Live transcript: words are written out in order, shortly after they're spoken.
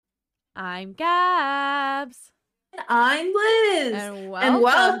I'm Gabs. I'm Liz, And and welcome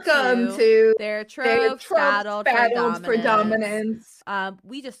welcome to to Their their Tropes tropes Battled for battled for Dominance. dominance.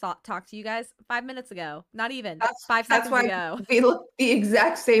 We just talked to you guys 5 minutes ago. Not even That's 5 seconds why ago. we look the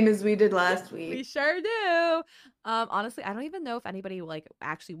exact same as we did last We week. sure do. Honestly, I don't even know if anybody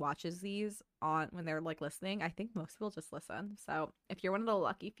actually watches these on when they're listening. I think most people just listen. So if you're one of the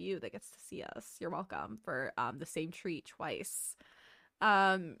lucky few that gets to see us, you're welcome for the same treat twice.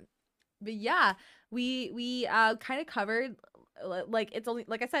 Um, but yeah, we kind of covered it's only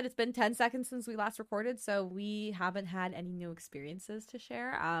like I said, it's been 10 seconds since we last recorded, so we haven't had any new experiences to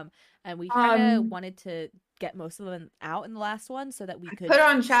share. And we kind of Um, wanted to get most of them out in the last one so that we could put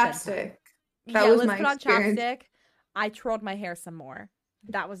on spend time. chapstick. That Yeah, was let's my put on experience. chapstick. I twirled my hair some more.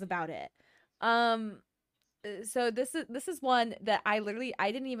 That was about it. Um so this is one that I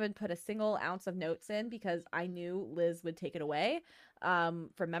didn't even put a single ounce of notes in because I knew Liz would take it away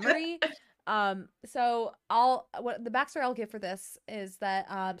from memory. So what the backstory I'll give for this is that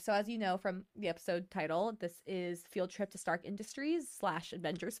so as you know from the episode title, this is Field Trip to Stark Industries /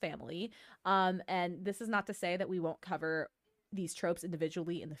 Avengers Family. And this is not to say that we won't cover these tropes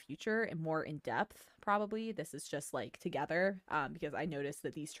individually in the future and more in depth. Probably this is just together because I noticed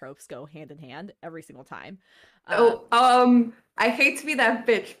that these tropes go hand in hand every single time. uh I hate to be that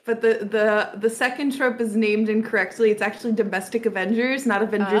bitch, but the second trope is named incorrectly. It's actually Domestic Avengers, not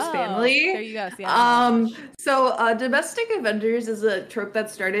Avengers oh, there Family. you go. See, I didn't know that much. Domestic Avengers is a trope that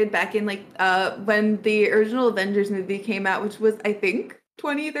started back in when the original Avengers movie came out, which was I think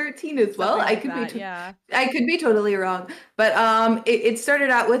 2013 as well. Something like that, yeah. I could be totally wrong, but it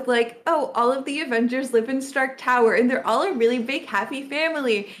started out with all of the Avengers live in Stark Tower, and they're all a really big happy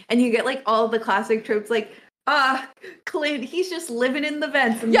family, and you get all the classic tropes Clint, he's just living in the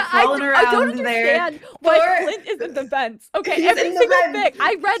vents and Yeah, crawling I don't around there. understand why Clint is in the vents. Okay, He's every in the single vents. thing.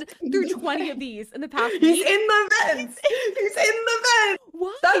 I read through 20 of these in the past He's week. in the vents. He's in the vents.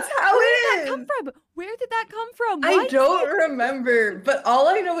 Why? That's how Where it did that is. come from? Where did that come from? I What? don't remember, but all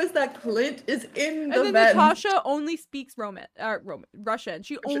I know is that Clint is in the And then vents. Natasha only speaks Russian.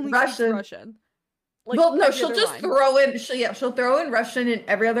 She only speaks Russian. Well, no, every she'll other just line. throw in. She'll throw in Russian in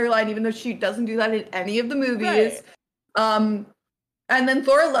every other line, even though she doesn't do that in any of the movies. Right. And then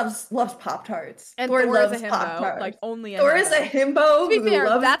Thor loves Pop-Tarts. And Thor Thor is loves a himbo, Pop-Tarts. only a Thor himbo. is a himbo To be who fair,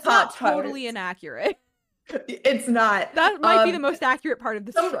 loves that's not Pop-Tarts. totally inaccurate. It's not. That might be the most accurate part of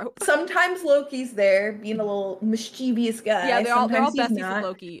this trope. Sometimes Loki's there, being a little mischievous guy. Yeah, they're all Sometimes besties with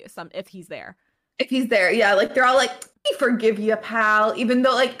Loki. If he's there. If he's there, yeah, they're all like, "We forgive you, pal." Even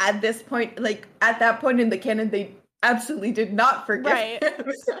though, at this point, at that point in the canon, they absolutely did not forgive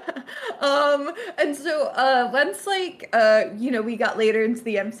him. And so once we got later into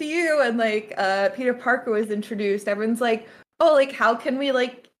the MCU and Peter Parker was introduced, everyone's like, oh, how can we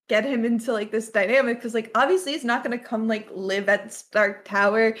get him into this dynamic, because obviously he's not going to come live at Stark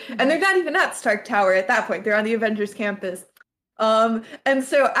Tower, and they're not even at Stark Tower at that point, they're on the Avengers campus. And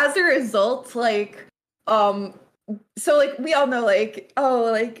so as a result, we all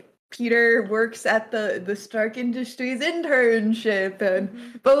know Peter works at the Stark Industries internship and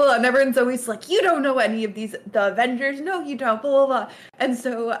blah, blah, blah. And everyone's always like, you don't know any of the Avengers. No, you don't, blah, blah, blah. And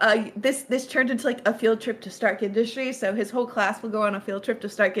so this turned into a field trip to Stark Industries. So his whole class will go on a field trip to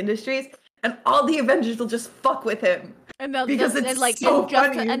Stark Industries, and all the Avengers will just fuck with him. And they'll because just, it's so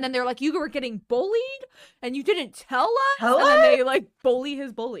funny. And then they're like, you were getting bullied and you didn't tell us? Tell and then they bully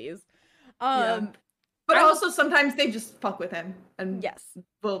his bullies. Yeah. But also sometimes they just fuck with him and yes,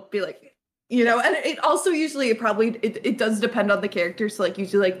 will be and it also usually it does depend on the character. So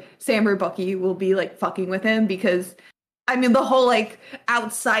usually Sam or Bucky will be fucking with him, because the whole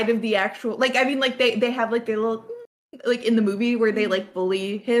outside of the actual they have their little in the movie where they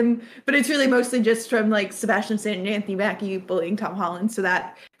bully him, but it's really mostly just from Sebastian Stan and Anthony Mackie bullying Tom Holland. So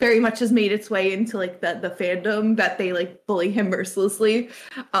that very much has made its way into the fandom, that they bully him mercilessly.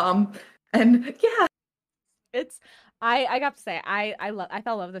 And yeah. I got to say, I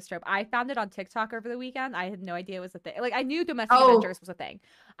fell in love with this trope. I found it on TikTok over the weekend. I had no idea it was a thing. I knew Domestic Avengers was a thing.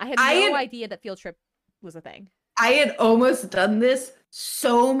 I had no idea that Field Trip was a thing. I had almost done this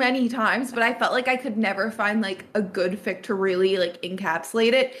so many times, but I felt like I could never find a good fic to really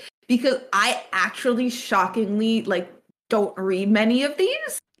encapsulate it, because I actually shockingly don't read many of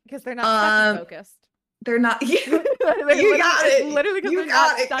these. Because they're not focused. They're not. You got it. Literally because they're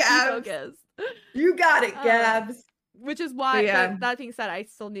not stucky focused. You got it, Gabs. Which is why, Yeah. but that being said, I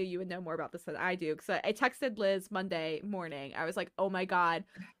still knew you would know more about this than I do, because I texted Liz Monday morning. I was like, oh my God,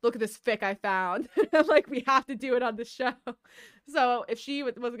 look at this fic I found. I'm like, we have to do it on the show. So if she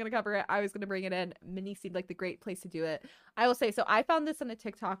wasn't going to cover it, I was going to bring it in. Minnie seemed like the great place to do it. I will say, so I found this on a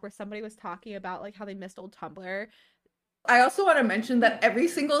TikTok where somebody was talking about like how they missed old Tumblr. I also want to mention that every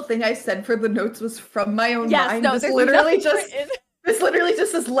single thing I said for the notes was from my own mind. No, this literally just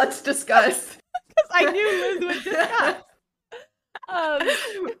says, let's discuss. Because I knew Liz would discuss.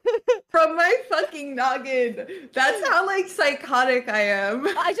 From my fucking noggin. That's how like psychotic I am.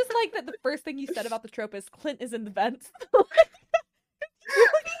 I just like that the first thing you said about the trope is Clint is in the vents.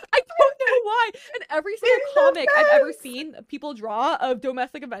 I don't know why. And every single comic I've ever seen people draw of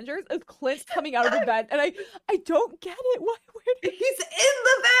Domestic Avengers is Clint coming out of the vent, and I don't get it. Why? He's in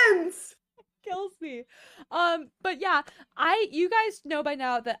the vents. Kills me. But yeah, you guys know by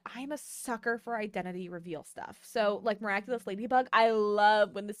now that I'm a sucker for identity reveal stuff. So like Miraculous Ladybug, I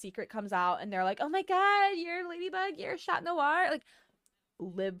love when the secret comes out and they're like, oh my God, you're Ladybug, you're Chat Noir. Like,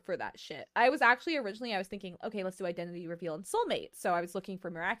 live for that shit. I was thinking, okay, let's do identity reveal and soulmate. So I was looking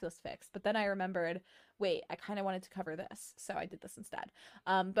for Miraculous fics, but then I remembered, wait, I kind of wanted to cover this, so I did this instead.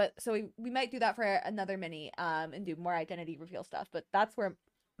 But so we might do that for another mini, and do more identity reveal stuff. But that's where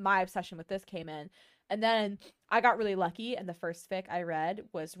my obsession with this came in. And then I got really lucky, and the first fic I read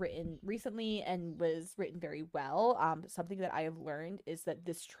was written recently and was written very well. Something that I have learned is that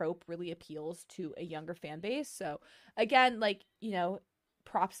this trope really appeals to a younger fan base. So again, like, you know,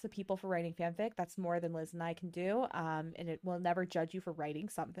 props to people for writing fanfic. That's more than Liz and I can do. And it will never judge you for writing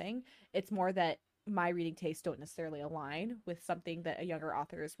something. It's more that my reading tastes don't necessarily align with something that a younger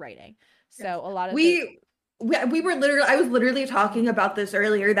author is writing. So a lot of I was literally talking about this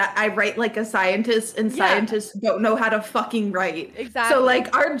earlier, that I write like a scientist and scientists don't know how to fucking write. Exactly. So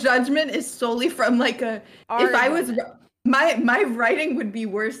like our judgment is solely from like if I was, my writing would be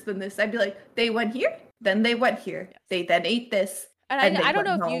worse than this. I'd be like, they went here, then they went here. Yes. They then ate this. And I don't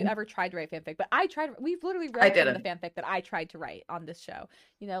know if you ever tried to write fanfic, but I tried. We've literally read some of the fanfic that I tried to write on this show.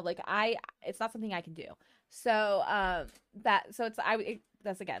 You know, like it's not something I can do. So that's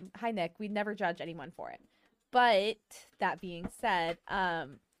again, hi Nick. We never judge anyone for it. But that being said,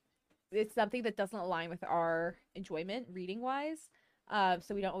 it's something that doesn't align with our enjoyment reading wise.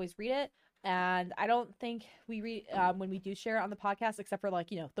 So we don't always read it. And I don't think we read when we do share it on the podcast, except for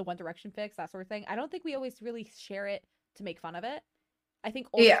like, you know, the One Direction fics, that sort of thing. I don't think we always really share it to make fun of it. I think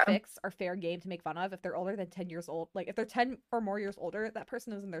older fics are fair game to make fun of if they're older than 10 years old. Like if they're 10 or more years older, that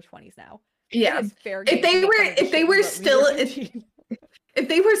person is in their 20s now. Yeah. It's fair game if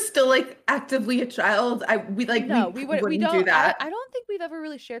they were still like actively a child, we wouldn't do that. I don't think we've ever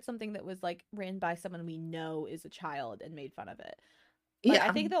really shared something that was like written by someone we know is a child and made fun of it. Like,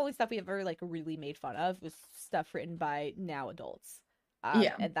 I think the only stuff we ever like really made fun of was stuff written by now adults.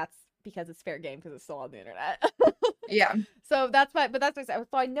 And that's because it's fair game because it's still on the internet. Yeah. So that's my so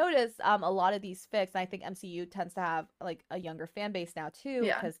I noticed a lot of these fics, and I think MCU tends to have like a younger fan base now too,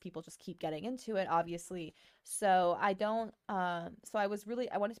 because people just keep getting into it, obviously. So I don't so I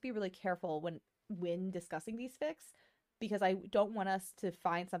wanted to be really careful when discussing these fics, because I don't want us to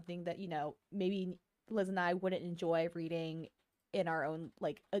find something that, you know, maybe Liz and I wouldn't enjoy reading in our own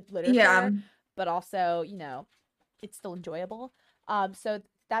like literature, but also, you know, it's still enjoyable. So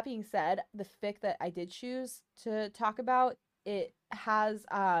that being said, the fic that I did choose to talk about, it has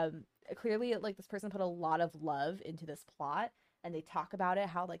clearly like this person put a lot of love into this plot, and they talk about it,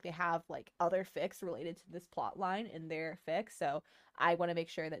 how like they have like other fics related to this plot line in their fic. So I want to make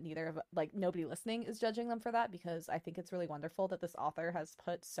sure that nobody listening is judging them for that, because I think it's really wonderful that this author has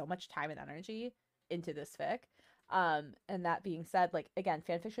put so much time and energy into this fic. And that being said, like, again,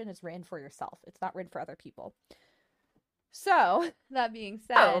 fanfiction is written for yourself. It's not written for other people. So that being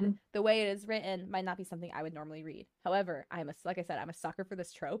said, the way it is written might not be something I would normally read. However, like I said, I'm a sucker for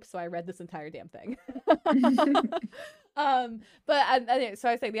this trope, so I read this entire damn thing. But so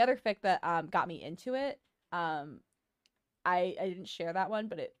I say the other fic that got me into it, I didn't share that one,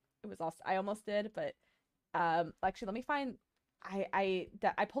 but it was also, I almost did, but actually let me find, I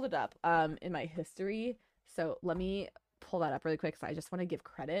pulled it up in my history, so let me pull that up really quick, so I just want to give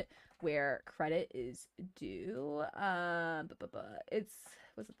credit where credit is due. It's,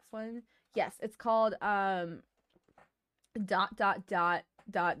 was it this one? Yes, it's called dot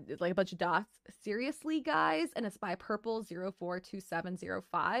like a bunch of dots, seriously guys, and it's by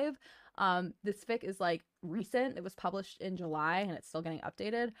Purple042705. This fic is like recent. It was published in July and it's still getting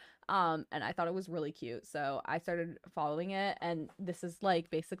updated. And I thought it was really cute, so I started following it, and this is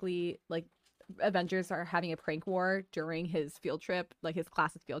like basically like Avengers are having a prank war during his field trip, like his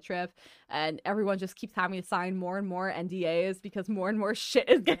class's field trip, and everyone just keeps having to sign more and more NDAs because more and more shit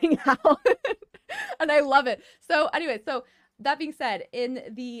is getting out. And I love it. So anyway, so that being said, in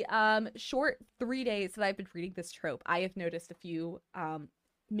the short 3 days that I've been reading this trope, I have noticed a few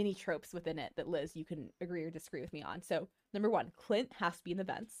mini tropes within it that, Liz, you can agree or disagree with me on. So number 1, Clint has to be in the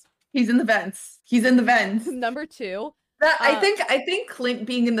vents. He's in the vents. He's in the vents. Number 2, I think Clint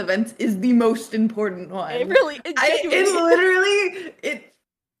being in the vents is the most important one. It really,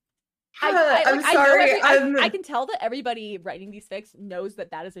 I'm sorry. I can tell that everybody writing these fics knows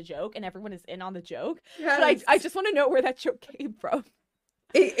that is a joke, and everyone is in on the joke. Yes. But I just want to know where that joke came from.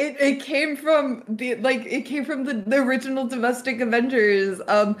 It came from the original Domestic Avengers.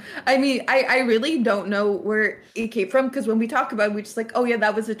 I mean, I really don't know where it came from, because when we talk about it, we just like, oh yeah,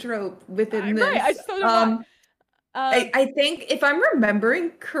 that was a trope within this. Right, I just don't know. I think, if I'm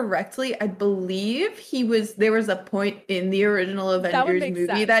remembering correctly, I believe there was a point in the original Avengers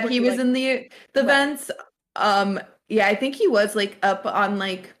movie that he was in the vents. Yeah, I think he was like up on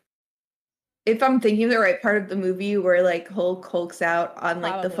like, if I'm thinking the right part of the movie, where like Hulk hulks out on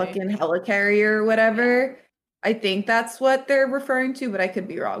like the fucking helicarrier or whatever. Yeah. I think that's what they're referring to, but I could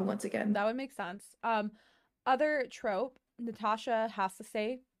be wrong once again. That would make sense. Other trope, Natasha has to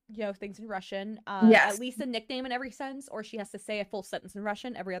say, things in Russian. Yes. At least a nickname in every sentence, or she has to say a full sentence in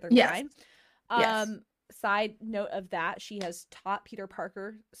Russian every other line. Yes. Side note of that, she has taught Peter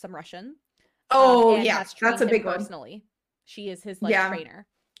Parker some Russian. Oh, yeah, that's a big one. Personally, she is his trainer.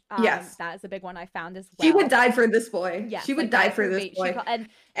 Yes, that is a big one I found as well. She would die for this boy. Yes, she would die for this boy.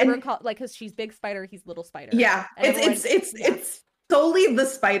 And because she's big spider, he's little spider. Yeah, it's solely the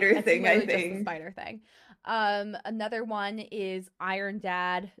spider thing. I think the spider thing. Another one is Iron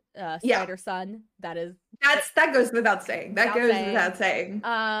Dad, Spider Son. That goes without saying. Without saying.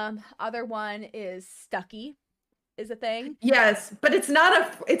 Other one is Stucky. Is a thing. Yes, but it's not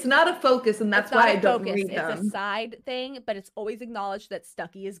a focus, and that's why I don't read them. It's a side thing, but it's always acknowledged that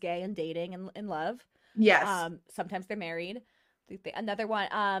Stucky is gay and dating and in love. Yes. Sometimes they're married. Another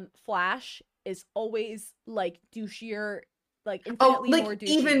one, Flash is always like douchier, like infinitely more douchier.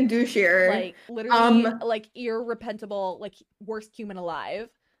 Even douchier. Like literally like irrepentable, like worst human alive.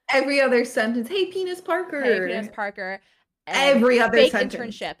 Every other sentence, hey Penis Parker. Hey Penis Parker. Every other sentence.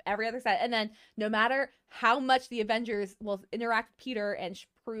 Internship, every other sentence. And then no matter how much the Avengers will interact with Peter and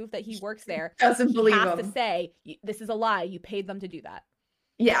prove that he works there, doesn't believe him. To say, this is a lie. You paid them to do that.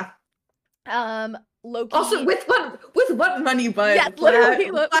 Yeah. Loki. Also, with what money, bud? Yeah, literally.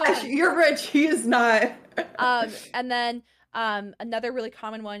 Flash, you're rich. He is not. And then another really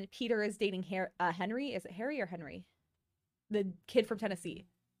common one. Peter is dating Henry. Is it Harry or Henry? The kid from Tennessee.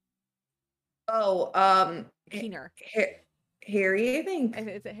 Oh, Keener. Harry, I think.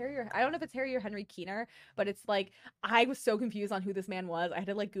 Is it Harry I don't know if it's Harry or Henry Keener, but it's like, I was so confused on who this man was. I had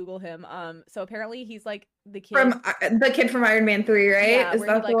to like Google him. So apparently he's like the kid from Iron Man 3, right? Yeah, is where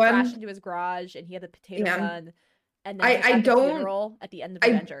that he the one? crashed into his garage and he had the potato gun. And then I don't funeral at the end of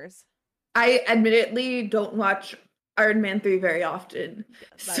Avengers. I admittedly don't watch Iron Man 3 very often.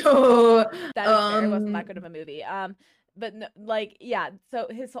 So that is fair. It wasn't that good of a movie. But like, yeah,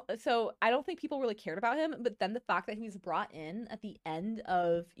 so I don't think people really cared about him, but then the fact that he was brought in at the end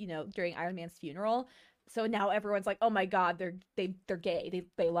of, during Iron Man's funeral, so now everyone's like, oh my god, they're gay,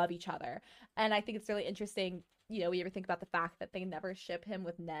 they love each other. And I think it's really interesting, we ever think about the fact that they never ship him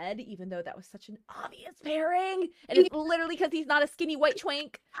with Ned, even though that was such an obvious pairing, and it's literally because he's not a skinny white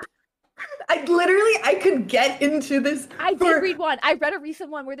twink. I could get into this. I did read one. I read a recent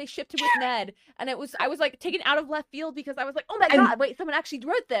one where they shipped him with Ned, and I was like taken out of left field because I was like, oh my god, wait, someone actually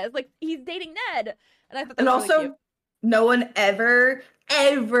wrote this. Like, he's dating Ned, and I thought that was really cute. No one ever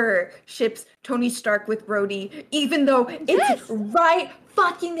ships Tony Stark with Rhodey, even though it's right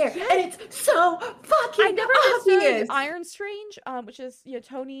fucking there, and it's so fucking I never obvious. Understood Iron Strange, which is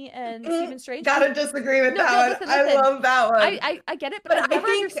Tony and Stephen Strange. Gotta disagree with that one. Listen. I love that one. I get it, but I never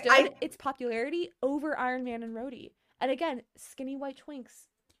understood its popularity over Iron Man and Rhodey. And again, skinny white twinks.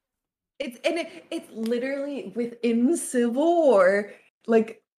 It's literally within Civil War,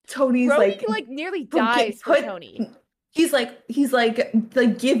 like Tony's Rhodey, like nearly dies for Tony. He's like,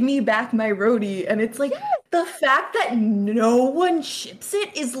 give me back my Rhodey. And it's like, the fact that no one ships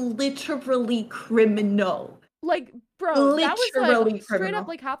it is literally criminal. Like, bro, literally that was like straight up,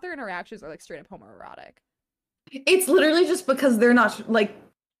 like half their interactions are like straight up homoerotic. It's literally just because they're not like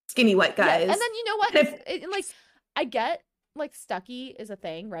skinny white guys. Yeah. And then you know what? Like, I get like Stucky is a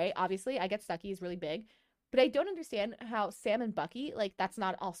thing, right? Obviously, I get Stucky is really big. But I don't understand how Sam and Bucky, like, that's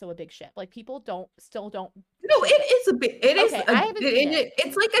not also a big ship. Like, people still don't. No, it is a big. It is. Okay, I haven't seen it.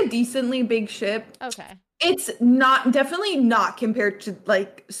 It's like a decently big ship. Okay. It's not, definitely not compared to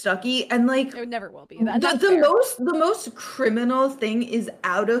like Stucky, and like It never will be. The most criminal thing is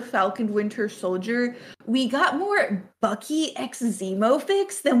out of Falcon Winter Soldier, we got more Bucky x Zemo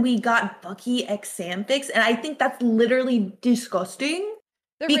fix than we got Bucky x Sam fix, and I think that's literally disgusting.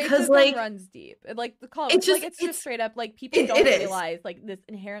 The because racism like runs deep. Like the call, it's just like it's just straight up like people don't realize like this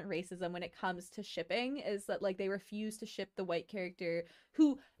inherent racism when it comes to shipping is that like they refuse to ship the white character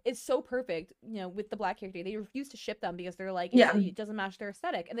who is so perfect, you know, with the black character. They refuse to ship them because they're like, it doesn't match their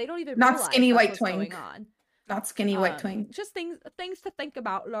aesthetic, and they don't even not realize skinny that's white what's twink. going on. Not skinny white twink. Just things to think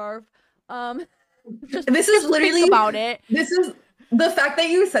about, love. This is literally think about it. This is the fact that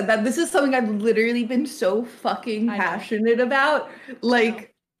you said that. This is something I've literally been so fucking passionate about. Like,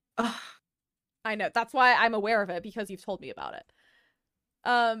 I know. That's why I'm aware of it, because you've told me about it.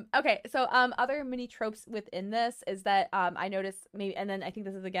 Okay, so other mini tropes within this is that I noticed maybe, and then I think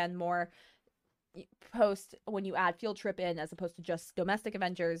this is again more post when you add Field Trip in as opposed to just domestic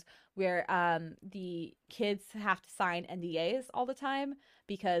Avengers, where the kids have to sign NDAs all the time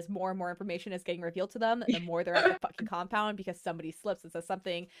because more and more information is getting revealed to them, and the more they're at the fucking compound because somebody slips and says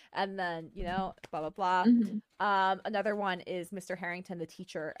something, and then, you know, blah blah blah. Another one is Mr. Harrington, the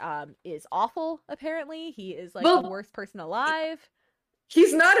teacher, is awful. Apparently he is like the worst person alive.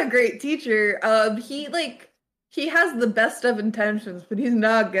 He's not a great teacher. He has the best of intentions, but he's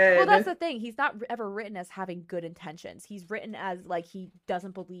not good. Well, that's the thing. He's not ever written as having good intentions. He's written as like he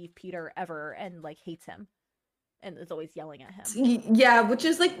doesn't believe Peter ever and like hates him and is always yelling at him. Yeah, which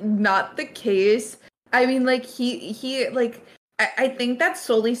is like not the case. I mean, like he like I think that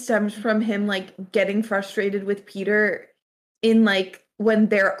solely stems from him like getting frustrated with Peter in like when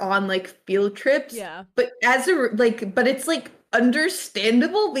they're on like field trips. Yeah. But but it's like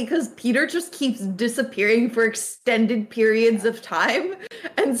understandable because Peter just keeps disappearing for extended periods of time,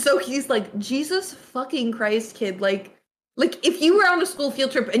 and so he's like, Jesus fucking Christ, kid, like if you were on a school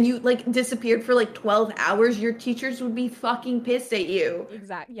field trip and you like disappeared for like 12 hours, your teachers would be fucking pissed at you.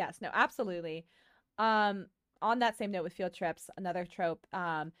 Exactly. Yes, no, absolutely. On that same note with field trips, another trope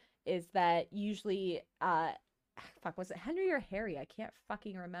is that usually was it Henry or Harry? I can't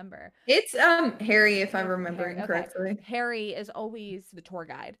fucking remember. It's Harry, if I'm remembering correctly. Okay. Harry is always the tour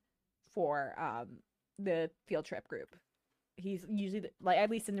guide for the field trip group. He's usually like, at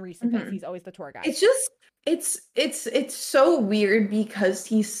least in the recent bits, he's always the tour guide. It's just it's so weird because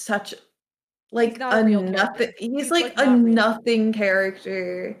he's such like a nothing. He's like a nothing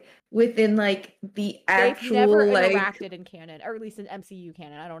character within like the actual. They've never interacted in canon, or at least in MCU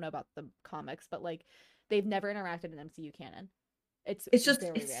canon. I don't know about the comics, but like they've never interacted in MCU canon. It's just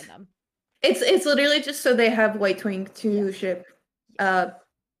very random. It's literally just so they have White Twink to ship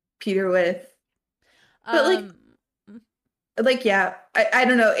Peter with. But like yeah, I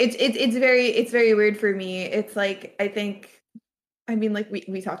don't know. It's very weird for me. It's like I mean like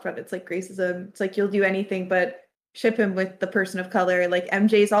we talked about it. It's like racism. It's like you'll do anything but ship him with the person of color. Like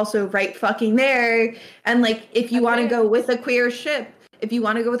MJ's also right fucking there. And like if you want to go with a queer ship,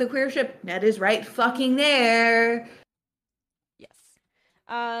 Ned is right fucking there. Yes.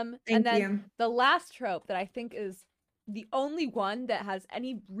 And then the last trope that I think is the only one that has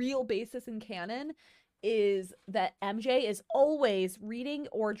any real basis in canon is that MJ is always reading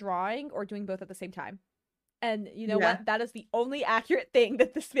or drawing or doing both at the same time. And you know what? That is the only accurate thing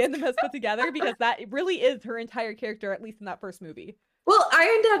that this fandom has put together, because that really is her entire character, at least in that first movie. Well,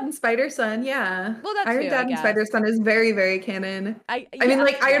 Iron Dad and Spider-Son, yeah. Well, that's Iron Dad and Spider-Son is very, very canon. I mean,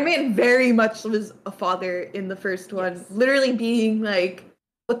 like, Iron Man very much was a father in the first one. Literally being like,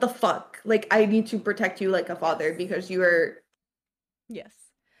 what the fuck? Like, I need to protect you like a father because you are... Yes.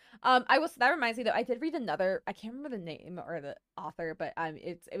 That reminds me though, I did read another, I can't remember the name or the author, but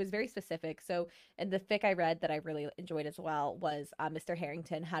it was very specific. So in the fic I read that I really enjoyed as well was Mr.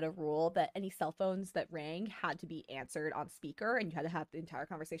 Harrington had a rule that any cell phones that rang had to be answered on speaker, and you had to have the entire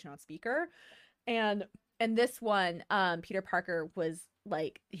conversation on speaker. And in this one, Peter Parker was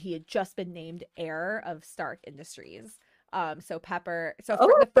like, he had just been named heir of Stark Industries. So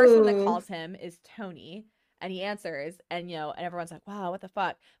the first one that calls him is Tony. And he answers, and and everyone's like, wow, what the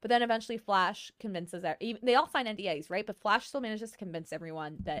fuck? But then eventually Flash convinces they all sign NDAs, right? But Flash still manages to convince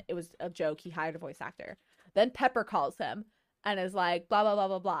everyone that it was a joke. He hired a voice actor. Then Pepper calls him and is like, blah, blah, blah,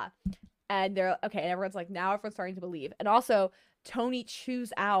 blah, blah. And they're okay. And everyone's like, now everyone's starting to believe. And also, Tony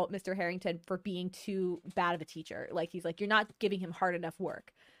chews out Mr. Harrington for being too bad of a teacher. Like, he's like, you're not giving him hard enough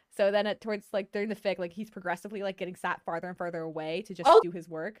work. So then towards like during the fic, like he's progressively like getting sat farther and farther away to just do his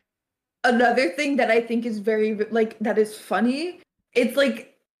work. another thing that I think is very like that is funny. It's like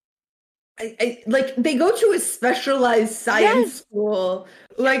like they go to a specialized science school.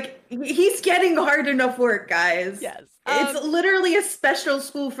 Like he's getting hard enough work, guys. Yes. It's literally a special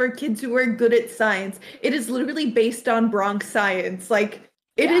school for kids who are good at science. It is literally based on Bronx science. Like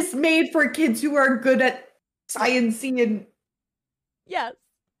it is made for kids who are good at sciencing and yes.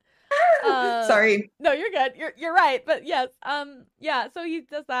 Sorry. No, you're good. You're right. But yes. Yeah, so he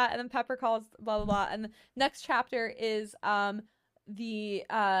does that and then Pepper calls blah blah blah. And the next chapter is the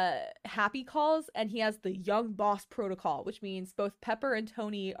Happy calls, and he has the young boss protocol, which means both Pepper and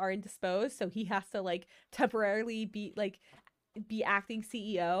Tony are indisposed, so he has to like temporarily be acting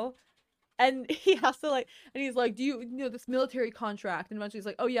CEO. And he has to like, and he's like, do you know this military contract? And eventually he's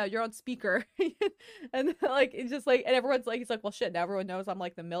like, oh yeah, you're on speaker. And like, it's just like, and everyone's like, he's like, well shit, now everyone knows I'm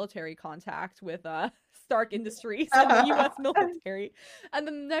like the military contact with Stark Industries and the US military. And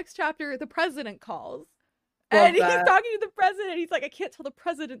then the next chapter, the president calls. And he's talking to the president. He's like, I can't tell the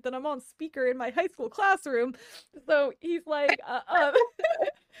president that I'm on speaker in my high school classroom. So he's like, so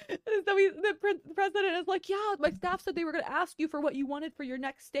the president is like, yeah, my staff said they were going to ask you for what you wanted for your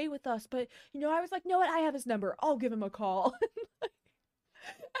next stay with us. But, you know, I was like, no, what? I have his number. I'll give him a call. And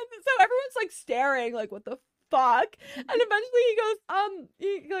so everyone's like staring, like, what the fuck? And eventually he goes,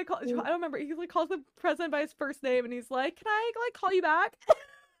 he like, I don't remember. He like calls the president by his first name and he's like, can I like call you back?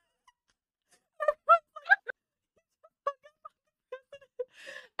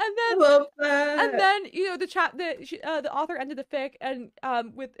 And then you know the author ended the fic and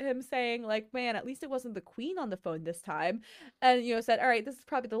with him saying like, man, at least it wasn't the queen on the phone this time, and you know said, all right, this is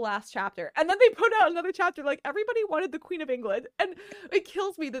probably the last chapter. And then they put out another chapter like everybody wanted the Queen of England, and it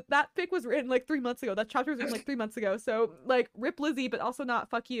kills me that fic was written like 3 months ago. That chapter was written like 3 months ago. So like rip Lizzie, but also not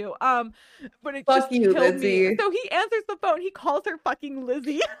fuck you. But it fuck just you, killed Lizzie. Me. So he answers the phone. He calls her fucking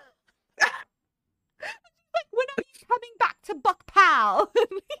Lizzie. Like, when are you coming back to Buck Pal?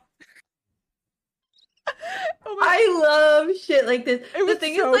 Oh I love shit like this. It was the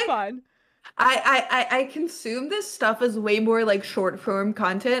thing so is, like, fun. I consume this stuff as way more like short form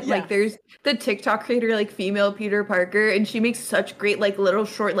content. Yes. Like there's the TikTok creator like female Peter Parker, and she makes such great like little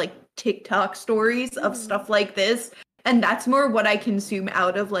short like TikTok stories of stuff like this. And that's more what I consume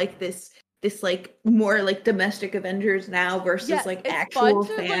out of like this like more like domestic Avengers now versus like actual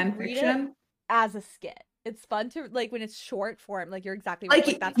fan fiction as a skit. It's fun to like when it's short form, like you're exactly right.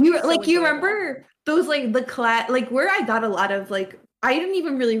 Like that's you like so you remember those like the like where I got a lot of like I didn't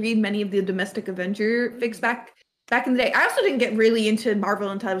even really read many of the domestic Avenger fics back in the day. I also didn't get really into Marvel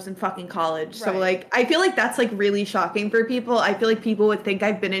until I was in fucking college. Right. So like I feel like that's like really shocking for people. I feel like people would think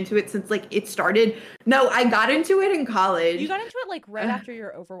I've been into it since like it started. No, I got into it in college. You got into it like right after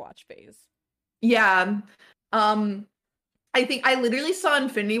your Overwatch phase. Yeah. I think I literally saw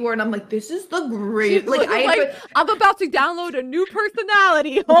Infinity War and I'm like, this is the great. Like, I'm about to download a new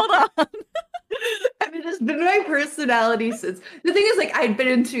personality. Hold on. I mean, it's been my personality since. The thing is, like, I'd been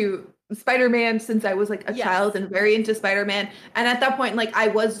into Spider-Man since I was like a child and very into Spider-Man. And at that point, like, I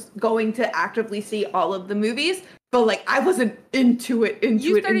was going to actively see all of the movies, but like, I wasn't into it.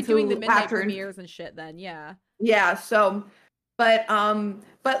 You started doing the midnight premieres and shit then, yeah. Yeah. So, but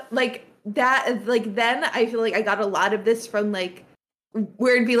like. That like then I feel like I got a lot of this from like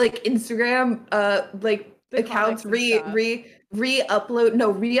where it'd be like Instagram like the accounts re-uploading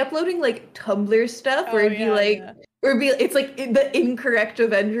like Tumblr stuff where it'd be like or be it's like the incorrect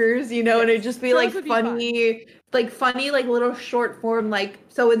Avengers, you know, and it'd just be like funny like little short form like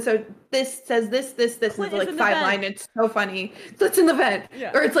so and so this says this and like 5 line. It's so funny. So it's in the vent.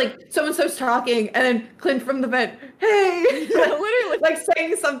 Yeah. Or it's like so and so's talking and then Clint from the vent, hey, literally like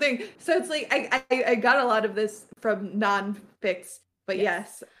saying something. So it's like I got a lot of this from non-fics. But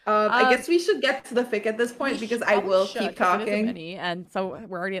yes, I guess we should get to the fic at this point because I will keep talking. And so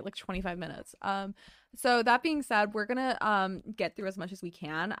we're already at like 25 minutes. So that being said, we're gonna get through as much as we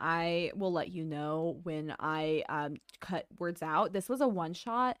can. I will let you know when I cut words out. This was a one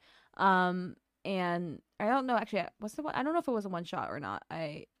shot, and I don't know actually. What's the one? I don't know if it was a one shot or not.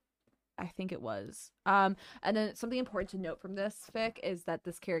 I think it was. And then something important to note from this fic is that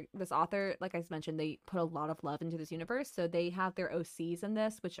this author, like I mentioned, they put a lot of love into this universe. So they have their OCs in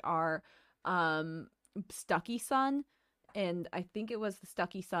this, which are Stucky Sun, and I think it was the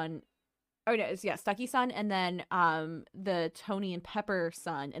Stucky Sun. Oh no, Stucky Sun, and then the Tony and Pepper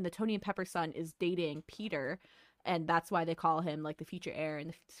son, and the Tony and Pepper son is dating Peter, and that's why they call him like the future heir and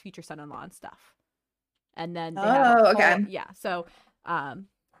the future son-in-law and stuff. And then they so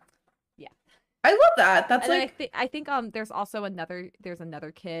I love that. That's and like I think there's also another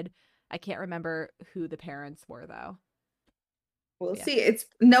kid. I can't remember who the parents were though. We'll Yeah. see. It's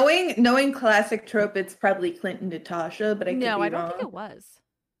knowing classic trope, it's probably Clint and Natasha, but I could No, be I don't wrong. think it was.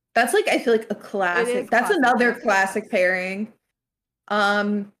 That's like I feel like a classic. That's classic. another classic pairing.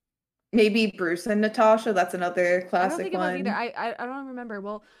 Maybe Bruce and Natasha. That's another I don't think classic it was either. one. I don't remember.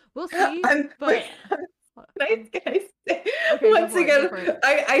 Well, we'll see. Wait, But can I say okay, once again? go for it.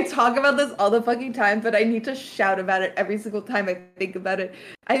 I talk about this all the fucking time, but I need to shout about it every single time I think about it.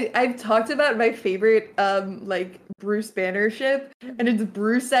 I've talked about my favorite like Bruce Banner ship, and it's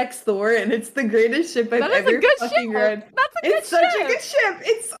Bruce X Thor, and it's the greatest ship I've ever fucking read. That's a it's such a good ship.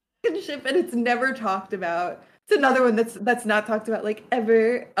 It's such a good ship, and it's never talked about. It's another one that's not talked about like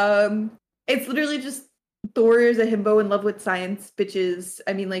ever. It's literally just Thor is a himbo in love with science bitches.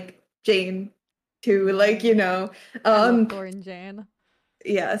 I mean, like Jane too, like, you know. I love Thor and Jane.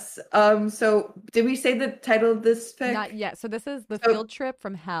 Yes. So did we say the title of this fic? Not yet. So this is The Field Trip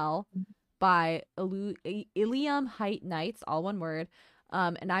from Hell by Ilium Height Knights, all one word.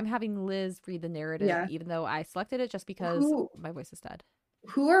 And I'm having Liz read the narrative, even though I selected it just because my voice is dead.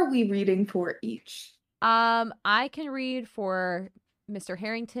 Who are we reading for each? I can read for Mr.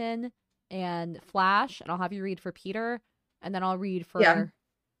 Harrington and Flash, and I'll have you read for Peter, and then I'll read for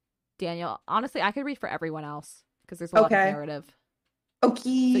Daniel. Honestly, I could read for everyone else because there's a lot of narrative.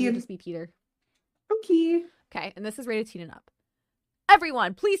 Okay. So you'll just be Peter. Okay. Okay, and this is rated teen and up.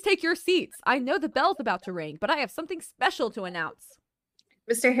 Everyone, please take your seats. I know the bell's about to ring, but I have something special to announce.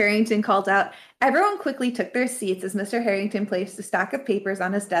 Mr. Harrington called out. Everyone quickly took their seats as Mr. Harrington placed a stack of papers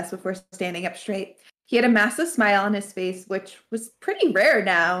on his desk before standing up straight. He had a massive smile on his face, which was pretty rare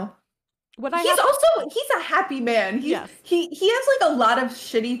now. He's a happy man. He has like a lot of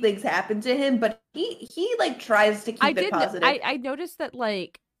shitty things happen to him, but he like tries to keep it positive. I noticed that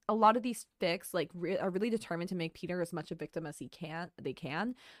like a lot of these fics like are really determined to make Peter as much a victim as they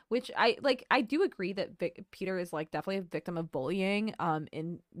can, which I do agree that Peter is like definitely a victim of bullying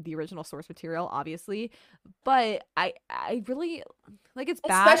in the original source material, obviously, but I really like it's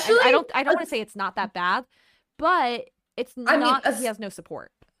bad. I don't want to say it's not that bad, but it's not he has no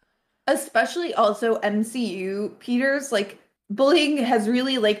support. Especially also MCU, Peter's like bullying has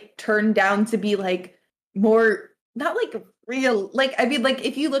really like turned down to be like more not like real. Like I mean, like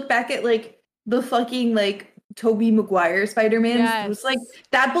if you look back at like the fucking like Tobey Maguire Spider-Man, it was like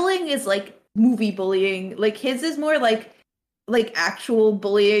that bullying is like movie bullying. Like his is more like actual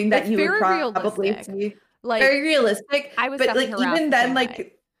bullying that you would probably see. Like very realistic. I was but like even then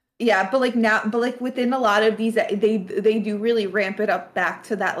like. Yeah, but like within a lot of these, they do really ramp it up back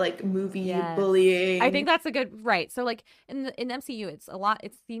to that like movie bullying. I think that's a good right. So like in MCU, it's a lot.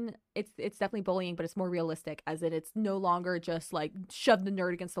 It's definitely bullying, but it's more realistic, as in it's no longer just like shove the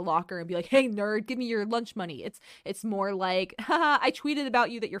nerd against the locker and be like, "Hey nerd, give me your lunch money." It's more like, "Haha, I tweeted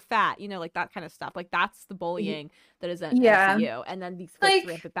about you that you're fat," you know, like that kind of stuff. Like that's the bullying that is in MCU, and then these folks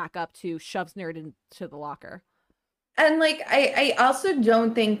ramp it back up to shoves nerd into the locker. And like I also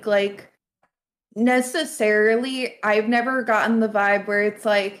don't think like necessarily I've never gotten the vibe where it's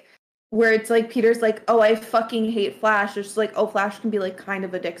like Peter's like, oh, I fucking hate Flash. It's just like, oh, Flash can be like kind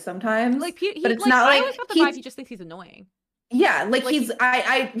of a dick sometimes. Like but it's not like I always got the vibe he just thinks he's annoying. Yeah, like he's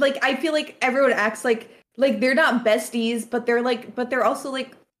I feel like everyone acts like they're not besties, but they're also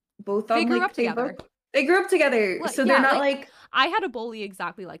like both on they grew up together. They grew up together, so they're not like I had a bully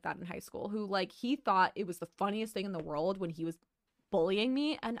exactly like that in high school who like he thought it was the funniest thing in the world when he was bullying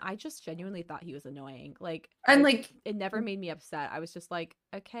me, and I just genuinely thought he was annoying. Like, and like it never made me upset. I was just like,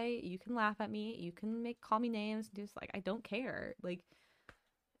 okay, you can laugh at me, you can call me names, just like I don't care. Like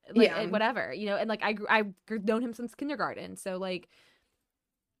whatever, you know. And like I've known him since kindergarten, so like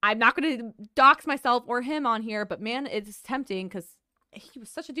I'm not gonna dox myself or him on here, but man, it's tempting because he was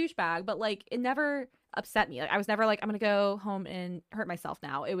such a douchebag, but like it never upset me. Like I was never like I'm gonna go home and hurt myself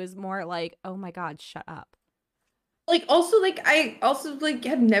now. It was more like, oh my god, shut up. Like also like I also like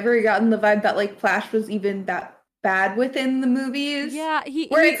had never gotten the vibe that like Flash was even that bad within the movies. Yeah, he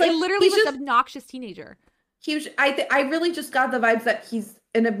literally was an obnoxious teenager. He was I really just got the vibes that he's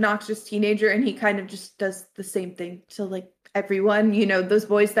an obnoxious teenager and he kind of just does the same thing to like everyone, you know, those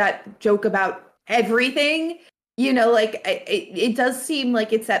boys that joke about everything. You know, like it does seem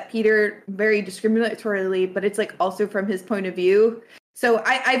like it's at Peter very discriminatorily, but it's like also from his point of view. So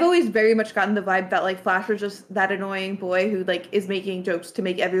I've always very much gotten the vibe that like Flash was just that annoying boy who like is making jokes to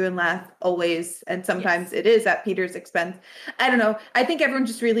make everyone laugh always, and sometimes it is at Peter's expense. I don't know. I think everyone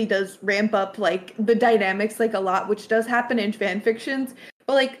just really does ramp up like the dynamics like a lot, which does happen in fan fictions.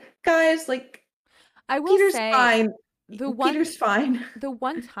 But like guys, like I will Peter's say fine. Peter's fine. The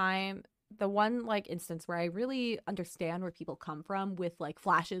one time the one like instance where I really understand where people come from with like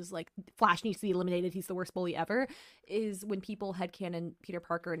Flash's like Flash needs to be eliminated, he's the worst bully ever, is when people headcanon Peter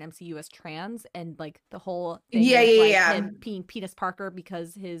Parker and MCU as trans, and like the whole thing him being Penis Parker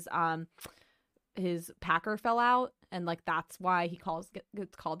because his packer fell out, and like that's why he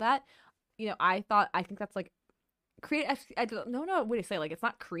gets called that. You know, I think that's like creative. I don't know what to say. Like, it's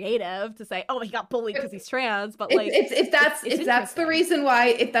not creative to say, oh, he got bullied because he's trans, but like, if that's the reason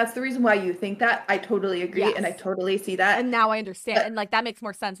why you think that, I totally agree. Yes. And I totally see that, and now I understand, and like that makes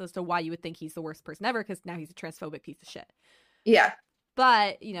more sense as to why you would think he's the worst person ever, because now he's a transphobic piece of shit. Yeah,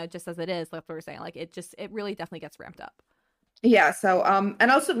 but you know, just as it is, that's what we're saying. Like, it really definitely gets ramped up. Yeah. So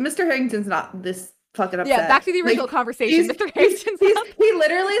and also Mr. Harrington's not this fucking upset. Yeah, back to the original conversation. Mr. Harrington's he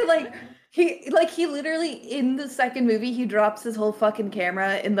literally he literally in the second movie, he drops his whole fucking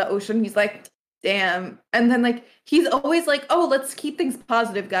camera in the ocean. He's like, damn. And then like he's always like, oh, let's keep things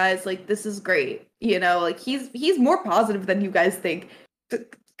positive, guys. Like, this is great. You know, like he's more positive than you guys think.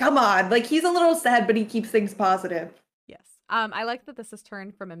 Come on. Like, he's a little sad, but he keeps things positive. Yes. I like that this has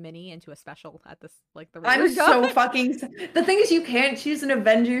turned from a mini into a special at this, like, the I'm so fucking the thing is, you can't choose an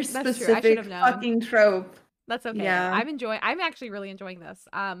Avengers specific fucking trope. That's okay. Yeah. I'm actually really enjoying this.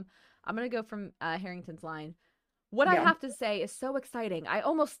 I'm going to go from Harrington's line. What I have to say is so exciting. I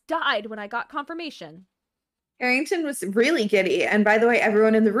almost died when I got confirmation. Harrington was really giddy. And by the way,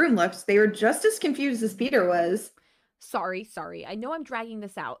 everyone in the room looked. They were just as confused as Peter was. Sorry. I know I'm dragging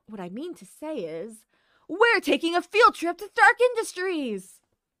this out. What I mean to say is, we're taking a field trip to Stark Industries.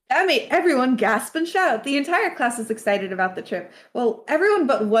 That made everyone gasp and shout. The entire class is excited about the trip. Well, everyone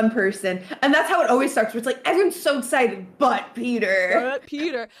but one person. And that's how it always starts, where it's like, everyone's so excited, but Peter.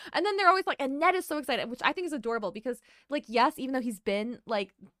 And then they're always like, and Ned is so excited, which I think is adorable because, like, yes, even though he's been,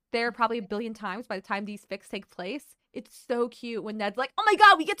 like, there probably a billion times by the time these fics take place, it's so cute when Ned's like, oh my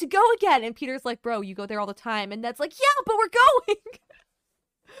God, we get to go again. And Peter's like, bro, you go there all the time. And Ned's like, yeah, but we're going.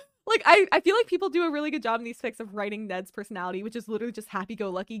 Like, I feel like people do a really good job in these fics of writing Ned's personality, which is literally just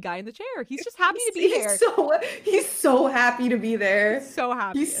happy-go-lucky guy in the chair. He's just happy to be there. He's so happy to be there. He's so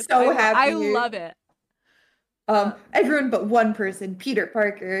happy. He's so happy. I love it. Everyone but one person, Peter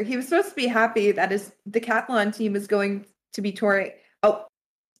Parker. He was supposed to be happy that his decathlon team is going to be touring. Oh,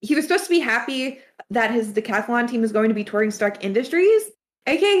 he was supposed to be happy that his decathlon team is going to be touring Stark Industries,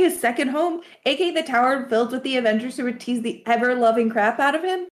 aka his second home, aka the tower filled with the Avengers who would tease the ever-loving crap out of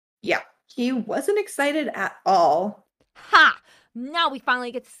him. Yeah, he wasn't excited at all. Ha! Now we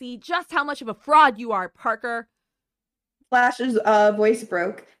finally get to see just how much of a fraud you are, Parker. Flash's voice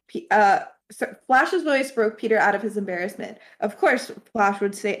broke. Flash's voice broke Peter out of his embarrassment. Of course, Flash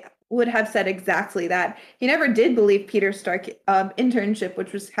would have said exactly that. He never did believe Peter's Stark internship,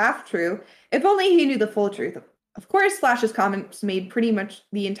 which was half true. If only he knew the full truth. Of course, Flash's comments made pretty much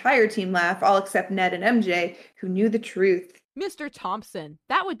the entire team laugh, all except Ned and MJ, who knew the truth. Mr. Thompson,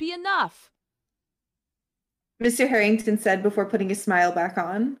 that would be enough. Mr. Harrington said before putting his smile back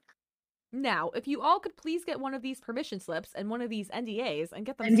on. Now, if you all could please get one of these permission slips and one of these NDAs and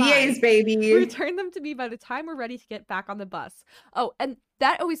get them NDAs, signed, baby. Return them to me by the time we're ready to get back on the bus. Oh, and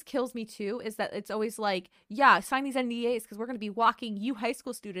that always kills me too, is that it's always like, yeah, sign these NDAs because we're going to be walking you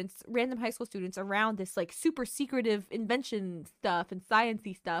random high school students around this like super secretive invention stuff and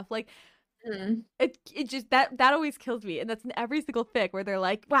sciencey stuff. Like, it just that always kills me, and that's in every single fic where they're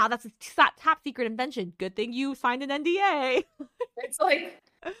like, wow, that's a top secret invention, good thing you signed an NDA. It's like,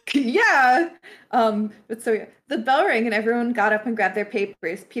 yeah. But so yeah, the bell rang and everyone got up and grabbed their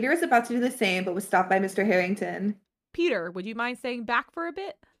papers. Peter was about to do the same but was stopped by Mr. Harrington. Peter, would you mind staying back for a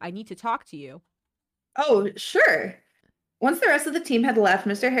bit? I need to talk to you. Oh, sure. Once the rest of the team had left,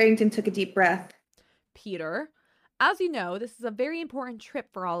 Mr. Harrington took a deep breath. Peter, as you know, this is a very important trip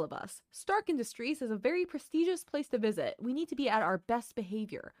for all of us. Stark Industries is a very prestigious place to visit. We need to be at our best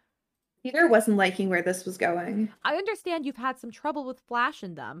behavior. Peter wasn't liking where this was going. I understand you've had some trouble with Flash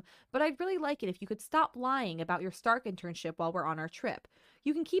and them, but I'd really like it if you could stop lying about your Stark internship while we're on our trip.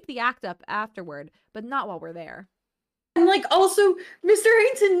 You can keep the act up afterward, but not while we're there. And like, also, Mr.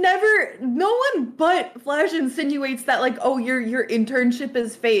 Harrington no one but Flash insinuates that like, oh, your internship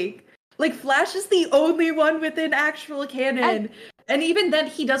is fake. Like, Flash is the only one within actual canon. And even then,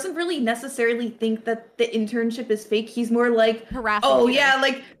 he doesn't really necessarily think that the internship is fake. He's more like, harassing oh, Peter. Yeah,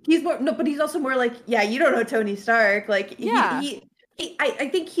 like, but he's also more like, yeah, you don't know Tony Stark. Like, yeah. I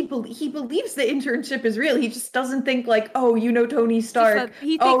think he believes the internship is real. He just doesn't think like, oh, you know Tony Stark.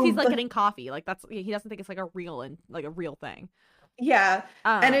 He thinks he's like getting coffee. Like, he doesn't think it's like a real thing. Yeah.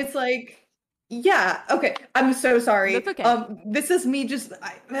 And it's like, Yeah, okay. I'm so sorry. That's okay. This is me just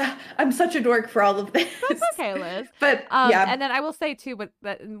I'm such a dork for all of this. That's okay, Liz. But yeah, And then I will say too, what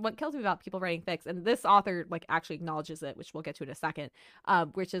kills me about people writing fics, and this author like actually acknowledges it, which we'll get to in a second.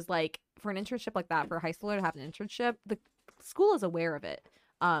 Which is like for an internship like that, for a high schooler to have an internship, the school is aware of it.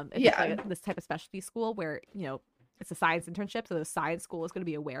 If it's yeah, like this type of specialty school where it's a science internship, so the science school is going to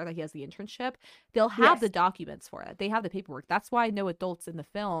be aware that he has the internship. They'll have yes. the documents for it. They have the paperwork. That's why no adults in the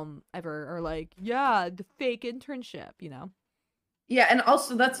film ever are like, yeah, the fake internship. Yeah, and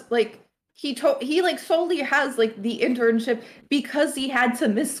also that's like he like solely has like the internship because he had to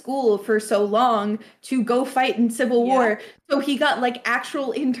miss school for so long to go fight in Civil Yeah. War. So he got like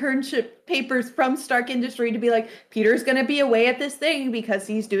actual internship papers from Stark Industry to be like, Peter's gonna be away at this thing because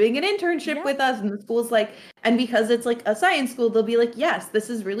he's doing an internship Yeah. with us. And the school's like, and because it's like a science school, they'll be like, yes, this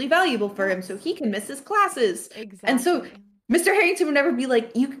is really valuable for him, so he can miss his classes. Exactly. And so Mr. Harrington would never be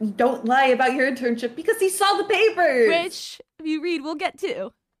like, you don't lie about your internship because he saw the papers. Which, if you read, we'll get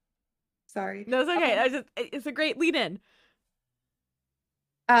to. Sorry. No, it's okay. It's a great lead in.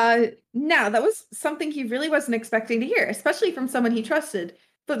 Now that was something he really wasn't expecting to hear, especially from someone he trusted.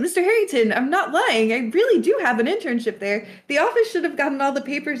 But Mr. Harrington, I'm not lying. I really do have an internship there. The office should have gotten all the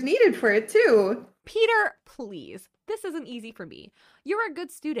papers needed for it, too. Peter, please. This isn't easy for me. You're a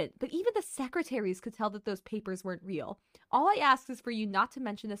good student, but even the secretaries could tell that those papers weren't real. All I ask is for you not to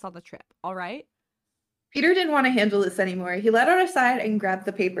mention this on the trip, all right? Peter didn't want to handle this anymore. He let out a sigh and grabbed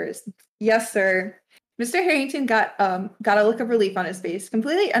the papers. Yes, sir. Mr. Harrington got a look of relief on his face,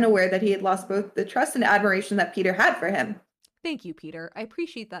 completely unaware that he had lost both the trust and admiration that Peter had for him. Thank you, Peter. I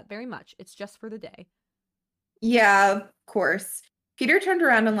appreciate that very much. It's just for the day. Yeah, of course. Peter turned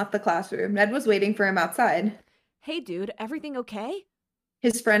around and left the classroom. Ned was waiting for him outside. Hey, dude, everything okay?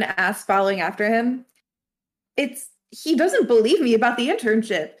 His friend asked, following after him. He doesn't believe me about the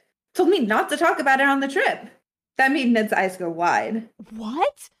internship. Told me not to talk about it on the trip. That made Ned's eyes go wide.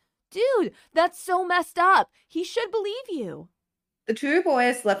 What? Dude, that's so messed up. He should believe you. The two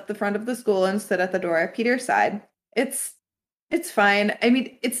boys left the front of the school and stood at the door. Peter sighed. It's fine. I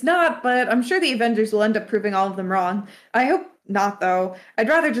mean, it's not, but I'm sure the Avengers will end up proving all of them wrong. I hope not, though. I'd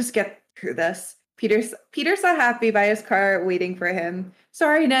rather just get through this. Peter sat happy by his car waiting for him.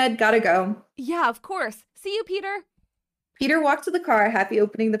 Sorry, Ned, gotta go. Yeah, of course. See you, Peter. Peter walked to the car, happy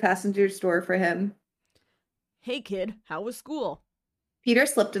opening the passenger's door for him. Hey, kid, how was school? Peter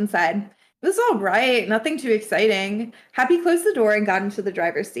slipped inside. It was all right, nothing too exciting. Happy closed the door and got into the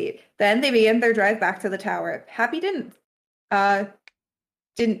driver's seat. Then they began their drive back to the tower. Happy didn't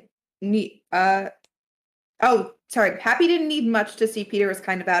need Happy didn't need much to see Peter was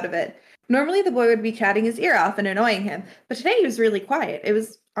kind of out of it. Normally the boy would be chatting his ear off and annoying him, but today he was really quiet. It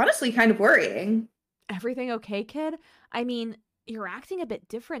was honestly kind of worrying. Everything okay, kid? I mean, you're acting a bit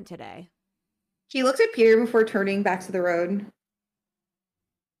different today. He looked at Peter before turning back to the road.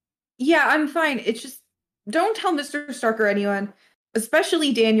 Yeah, I'm fine. It's just, don't tell Mr. Stark or anyone,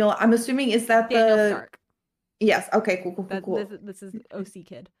 especially Daniel. I'm assuming, is that Daniel Stark. Yes. Okay, cool. This is OC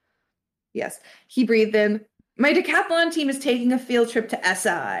kid. Yes. He breathed in. My decathlon team is taking a field trip to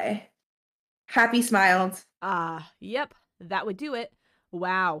SI. Happy smiled. Yep. That would do it.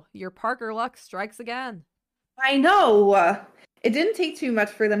 Wow, your Parker luck strikes again. I know. It didn't take too much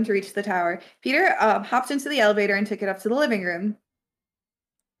for them to reach the tower. Peter hopped into the elevator and took it up to the living room.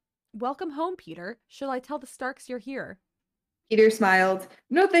 Welcome home, Peter. Shall I tell the Starks you're here? Peter smiled.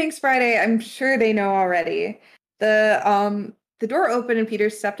 No thanks, Friday. I'm sure they know already. The door opened and Peter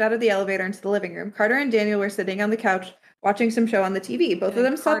stepped out of the elevator into the living room. Carter and Daniel were sitting on the couch watching some show on the TV. Both of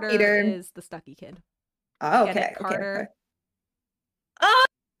them saw Peter. Is the Stucky kid. Oh, okay. Carter. Okay. Oh,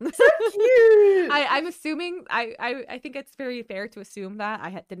 so cute. I'm assuming. I think it's very fair to assume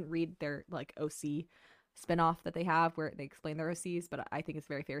that didn't read their like OC spinoff that they have where they explain their OCs, but I think it's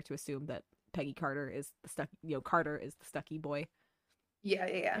very fair to assume that Peggy Carter is the Stucky. Carter is the Stucky boy.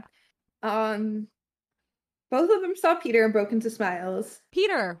 Yeah. Both of them saw Peter and broke into smiles.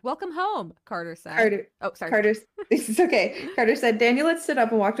 Peter, welcome home, Carter said. It's okay. Carter said. Daniel had stood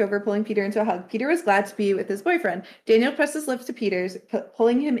up and walked over, pulling Peter into a hug. Peter was glad to be with his boyfriend. Daniel pressed his lips to Peter's,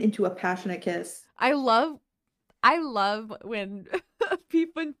 pulling him into a passionate kiss. I love when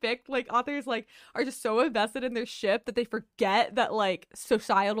people in fic, like authors like are just so invested in their ship that they forget that like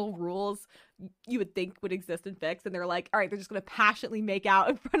societal rules you would think would exist in fics, and they're like, all right, they're just gonna passionately make out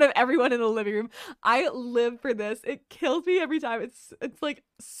in front of everyone in the living room. I live for this. It kills me every time. It's like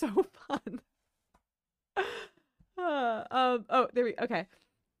so fun. Okay.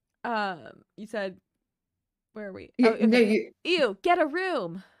 You said, where are we? Ew, get a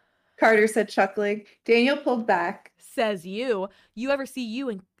room. Carter said, chuckling. Daniel pulled back. Says you. You ever see you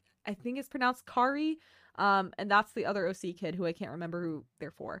in I think it's pronounced Kari. And that's the other OC kid who I can't remember who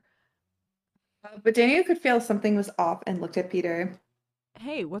they're for. But Daniel could feel something was off and looked at Peter.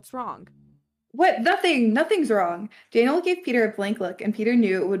 Hey, what's wrong? What? Nothing. Nothing's wrong. Daniel gave Peter a blank look, and Peter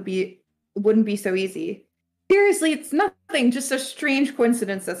knew it wouldn't be so easy. Seriously, it's nothing. Just a strange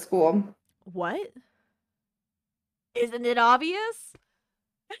coincidence at school. What? Isn't it obvious?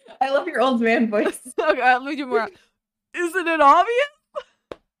 I love your old man voice. Okay, let me do more. Isn't it obvious?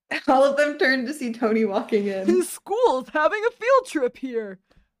 All of them turned to see Tony walking in. His school's having a field trip here.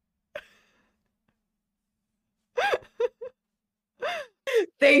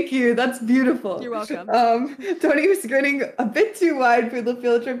 Thank you. That's beautiful. You're welcome. Tony was grinning a bit too wide for the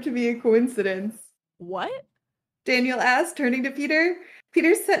field trip to be a coincidence. What? Daniel asked, turning to Peter.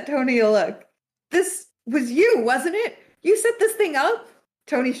 Peter sent Tony a look. This was you, wasn't it? You set this thing up?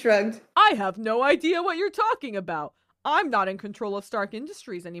 Tony shrugged. I have no idea what you're talking about. I'm not in control of Stark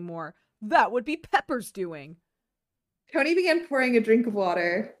Industries anymore. That would be Pepper's doing. Tony began pouring a drink of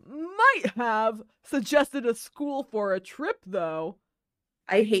water. Might have suggested a school for a trip, though.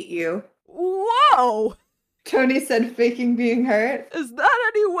 I hate you. Whoa! Tony said, faking being hurt. Is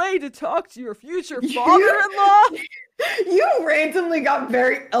that any way to talk to your future father-in-law? You randomly got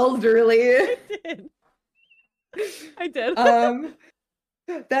very elderly. I did.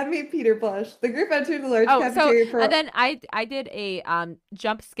 That made Peter blush. The group entered the large cafeteria and then I did a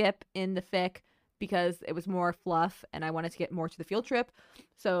jump skip in the fic because it was more fluff and I wanted to get more to the field trip.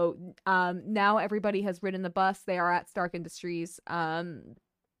 So now everybody has ridden the bus. They are at Stark Industries. And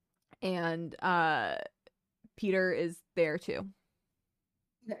Peter is there too.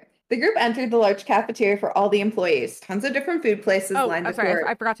 The group entered the large cafeteria for all the employees. Tons of different food places lined the floor.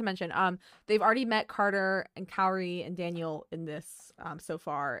 I forgot to mention. They've already met Carter and Cowrie and Daniel in this so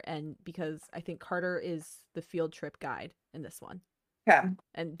far, and because I think Carter is the field trip guide in this one. Yeah.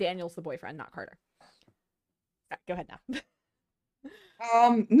 And Daniel's the boyfriend, not Carter. Right, go ahead now.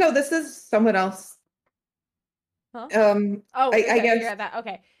 No, this is someone else. Huh? I guess that.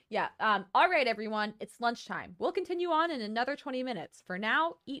 Okay. Yeah. All right, everyone. It's lunchtime. We'll continue on in another 20 minutes. For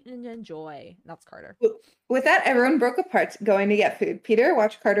now, eat and enjoy. That's Carter. With that, everyone broke apart, going to get food. Peter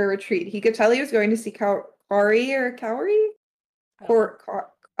watched Carter retreat. He could tell he was going to see Cowrie.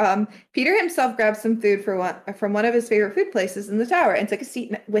 Peter himself grabbed some food from one of his favorite food places in the tower and took a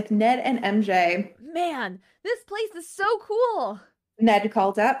seat with Ned and MJ. Man, this place is so cool. Ned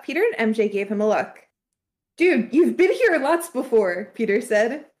called out. Peter and MJ gave him a look. Dude, you've been here lots before, Peter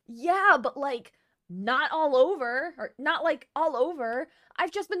said. Yeah, but like not all over, or not like all over.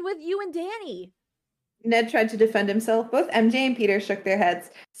 I've just been with you and Danny. Ned tried to defend himself. Both MJ and Peter shook their heads.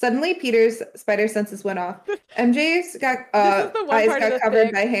 Suddenly, Peter's spider senses went off. MJ's eyes got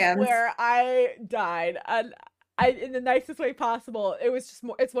covered by hands. Where I died, and in the nicest way possible. It was just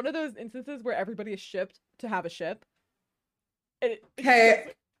more. It's one of those instances where everybody is shipped to have a ship.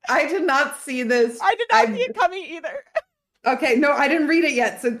 Okay, I did not see this. I did not see it coming either. Okay, no, I didn't read it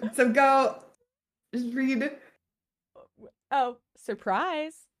yet. So go, just read. Oh,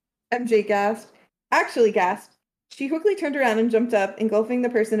 surprise! MJ gasped. Actually gasped. She quickly turned around and jumped up, engulfing the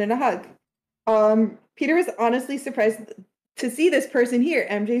person in a hug. Peter was honestly surprised to see this person here,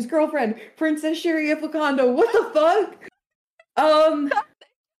 MJ's girlfriend, Princess Sherry of Wakanda. What the fuck? I don't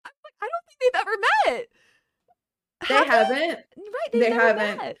think they've ever met. They haven't. Right, they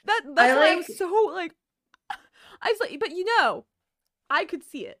haven't. Met. That's why I was so like. I was like, but I could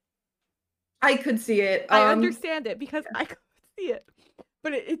see it. I could see it. I understand it because I could see it.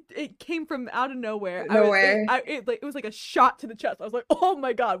 But it came from out of nowhere. It was like a shot to the chest. I was like, oh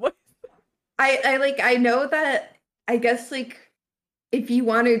my god, what? I know that. I guess like if we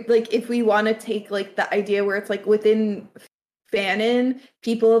want to take like the idea where it's like within fanon,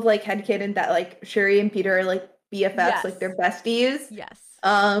 people have like headcanon that like Shuri and Peter are like BFFs, yes. Like they're besties. Yes.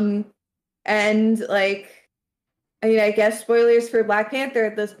 And like. I mean, I guess spoilers for Black Panther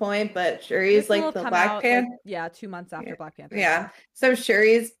at this point, but Shuri's like the Black Panther. Like, 2 months after Black Panther. Yeah. So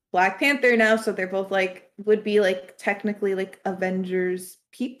Shuri's Black Panther now, so they're both like would be like technically like Avengers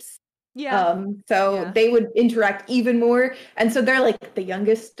peeps. Yeah. They would interact even more. And so they're like the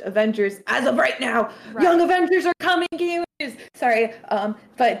youngest Avengers as of right now. Right. Young Avengers are coming, gamers. Sorry.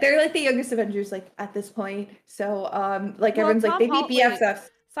 But they're like the youngest Avengers like at this point. So everyone's like they beat BFFs.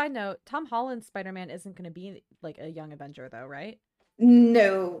 Side note, Tom Holland's Spider-Man isn't going to be like a young Avenger though, right?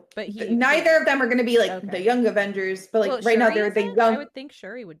 No, but neither of them are going to be like the young Avengers, but like right now they're the young. I would think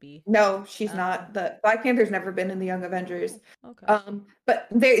Shuri would be. No, she's not. The Black Panther's never been in the Young Avengers. Okay. But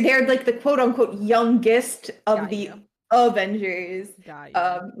they're like the quote unquote youngest of the Avengers. Got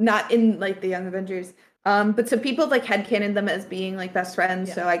you. Not in like the Young Avengers. But some people like headcanon them as being like best friends.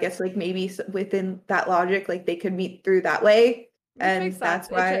 Yeah. So I guess like maybe within that logic, like they could meet through that way. Which And makes sense.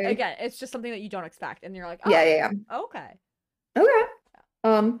 that's why Again, it's just something that you don't expect, and you're like, oh, yeah. okay.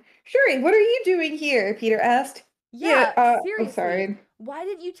 Okay. Shuri, what are you doing here? Peter asked. Yeah, seriously. Oh, sorry. Why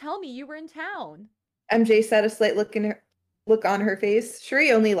didn't you tell me you were in town? MJ said, a slight look on her face.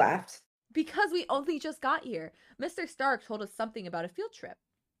 Shuri only laughed. Because we only just got here. Mr. Stark told us something about a field trip.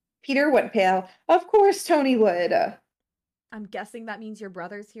 Peter went pale. Of course Tony would. I'm guessing that means your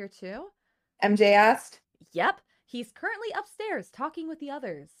brother's here too? MJ asked. Yep, he's currently upstairs talking with the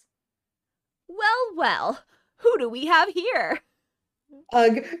others. Well, well, who do we have here?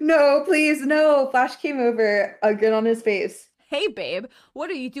 Ugh, no, please, no. Flash came over, a grin on his face. Hey, babe, what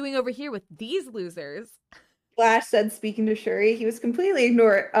are you doing over here with these losers? Flash said, speaking to Shuri. He was completely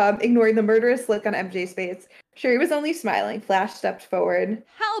ignoring the murderous look on MJ's face. Shuri was only smiling. Flash stepped forward.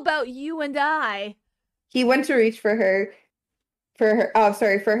 How about you and I? He went to reach for her.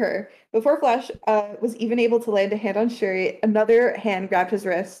 Before Flash was even able to land a hand on Shuri, another hand grabbed his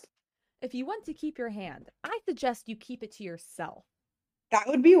wrist. If you want to keep your hand, I suggest you keep it to yourself. That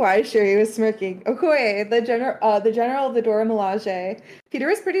would be why Shuri was smirking. Okoye, the general of the Dora Milaje. Peter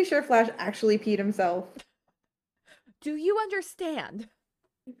was pretty sure Flash actually peed himself. Do you understand?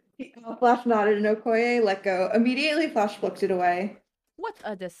 Flash nodded and Okoye let go. Immediately, Flash flicked it away. What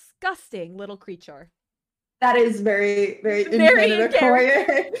a disgusting little creature. That is very, very independent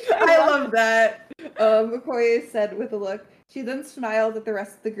Okoye. I love that. Okoye said with a look. She then smiled at the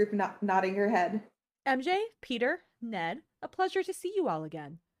rest of the group, nodding her head. MJ, Peter, Ned, a pleasure to see you all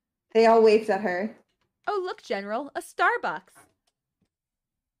again. They all waved at her. Oh, look, General, a Starbucks.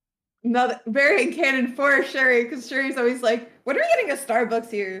 Not very in canon for Shuri, because Shuri's always like, when are we getting a Starbucks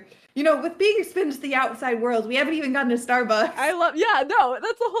here? You know, with being spin to the outside world, we haven't even gotten a Starbucks. That's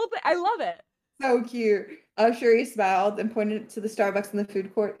the whole thing. I love it. So cute. Shuri smiled and pointed to the Starbucks in the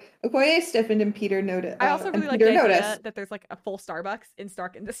food court. Okoye stiffened and Peter noticed. I also really like the idea that there's like a full Starbucks in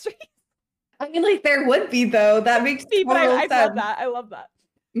Stark Industries. I mean, like there would be though. That makes total sense. I love that.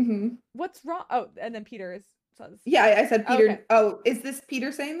 Mm-hmm. What's wrong? Oh, and then Peter says. Yeah, I said Peter. Okay. Oh, is this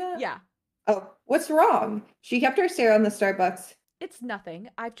Peter saying that? Yeah. Oh, what's wrong? She kept her stare on the Starbucks. It's nothing.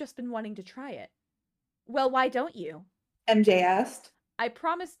 I've just been wanting to try it. Well, why don't you? MJ asked. I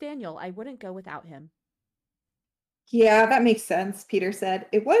promised Daniel I wouldn't go without him. Yeah, that makes sense, Peter said.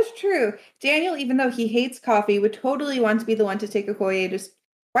 It was true. Daniel, even though he hates coffee, would totally want to be the one to take Okoye to...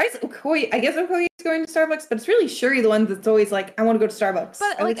 Why is Okoye... I guess Okoye is going to Starbucks, but it's really Shuri the one that's always like, I want to go to Starbucks.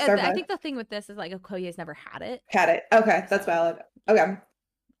 But like, I think the thing with this is like Okoye's never had it. Had it. Okay, that's valid. Okay.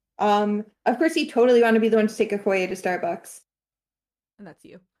 Of course he totally wanted to be the one to take Okoye to Starbucks. And that's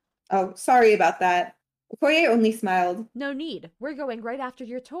you. Oh, sorry about that. Okoye only smiled. No need. We're going right after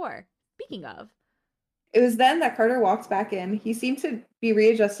your tour. Speaking of... It was then that Carter walked back in. He seemed to be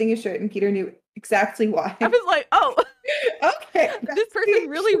readjusting his shirt, and Peter knew exactly why. I was like, oh, okay. This person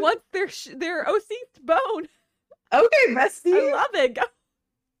really wants their OC bone. Okay, bestie. I love it.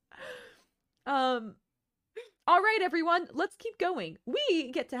 All right, everyone, let's keep going.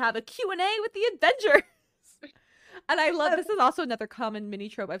 We get to have a Q&A with the Avengers. And I love, this is also another common mini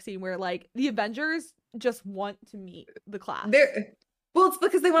trope I've seen where like the Avengers just want to meet the class. Well, it's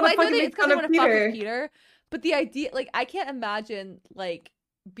because they want to fucking make fun of Peter. But the idea, like, I can't imagine, like,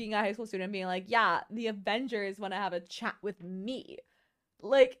 being a high school student and being like, yeah, the Avengers want to have a chat with me.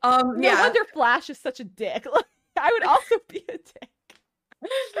 Like, no wonder Flash is such a dick. Like, I would also be a dick.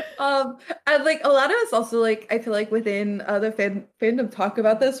 And, like, a lot of us also, like, I feel like within the fandom talk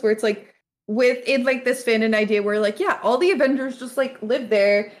about this, where it's, like, within, like, this fandom idea where, like, yeah, all the Avengers just, like, live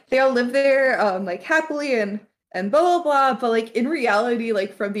there. They all live there, like, happily and blah, blah, blah. But, like, in reality,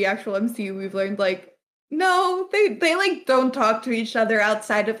 like, from the actual MCU, we've learned, like, no, they like, don't talk to each other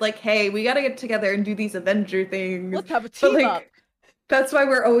outside of, like, hey, we gotta get together and do these Avenger things. Let's have a team up. That's why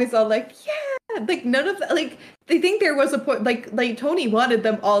we're always all like, yeah, like, none of that, like, they think there was a point, like, Tony wanted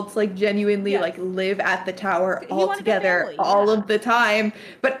them all to, like, genuinely, like, live at the tower all together all of the time.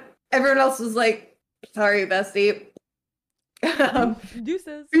 But everyone else was like, sorry, bestie.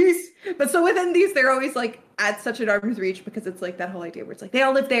 Deuces. Peace. But so within these, they're always like at such an arm's reach because it's like that whole idea where it's like they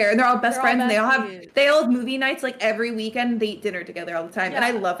all live there and they're all best friends and they all have movie nights like every weekend. They eat dinner together all the time, and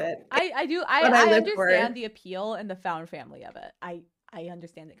I love it. I understand the appeal and the found family of it. I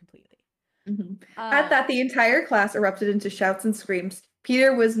understand it completely. Mm-hmm. At that, the entire class erupted into shouts and screams.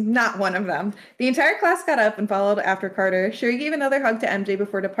 Peter was not one of them. The entire class got up and followed after Carter. Shuri gave another hug to MJ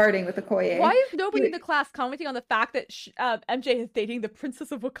before departing with Okoye. Why is nobody in the class commenting on the fact that MJ is dating the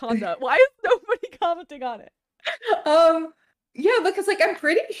Princess of Wakanda? Why is nobody commenting on it? Yeah, because like I'm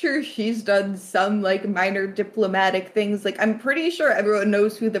pretty sure she's done some like minor diplomatic things. Like I'm pretty sure everyone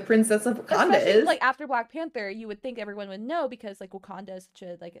knows who the Princess of Wakanda Especially is. like after Black Panther, you would think everyone would know because like Wakanda is such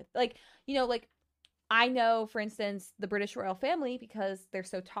a like you know like I know, for instance, the British royal family because they're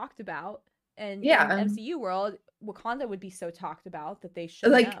so talked about, and in Yeah, MCU world, Wakanda would be so talked about that they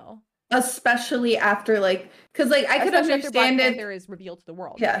should like know. especially after like because like I could Especially after Black understand if Panther is revealed to the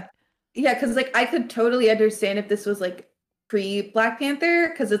world, yeah right? yeah because like I could totally understand if this was like pre Black Panther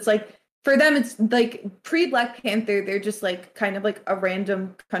because it's like for them it's like pre Black Panther they're just like kind of like a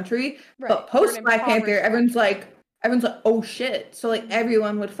random country, Right. but They're an post Black Panther impoverished country. everyone's like oh shit, so like Hmm.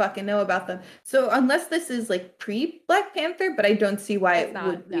 everyone would fucking know about them. So unless this is like pre Black Panther, but I don't see why It's it not,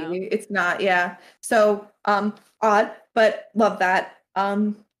 would be. no. It's not, yeah. So odd, but love that.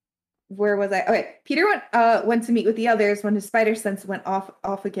 Where was I? Okay, Peter went to meet with the others when his spider sense went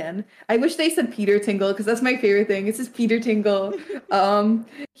off again. I wish they said Peter Tingle because that's my favorite thing. It's just Peter Tingle.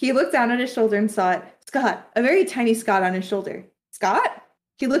 He looked down at his shoulder and saw it. Scott, a very tiny Scott on his shoulder. Scott?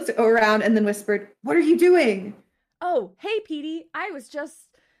 He looked around and then whispered, "What are you doing?" Oh, hey, Petey. I was just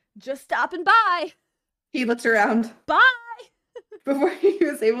stopping by. He looked around. Bye. Before he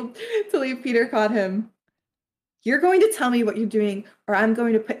was able to leave, Peter caught him. "You're going to tell me what you're doing, or I'm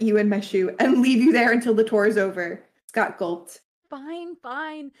going to put you in my shoe and leave you there until the tour is over." Scott gulped. Fine,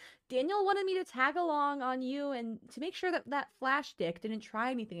 fine. Daniel wanted me to tag along on you and to make sure that that flash dick didn't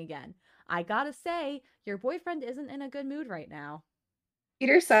try anything again. I gotta say, your boyfriend isn't in a good mood right now.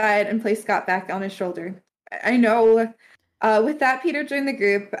 Peter sighed and placed Scott back on his shoulder. I know. With that, Peter joined the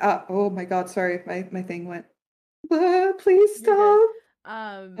group. Oh my God, sorry, my thing went. Please You're good. stop.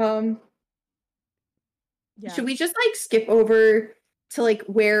 Um, Um, yeah. should we just like skip over to like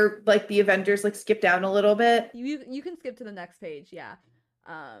where like the Avengers like skip down a little bit? You can skip to the next page, yeah.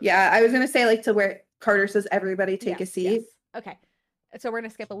 Yeah, I was gonna say like to where Carter says everybody take a Yes, yes. seat. Okay. So we're gonna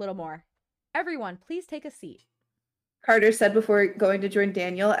skip a little more. Everyone, please take a seat. Carter said before going to join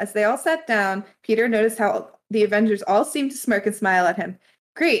Daniel. As they all sat down, Peter noticed how the Avengers all seemed to smirk and smile at him.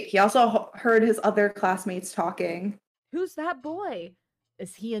 Great. He also heard his other classmates talking. Who's that boy?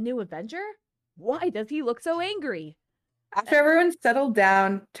 Is he a new Avenger? Why does he look so angry? After everyone settled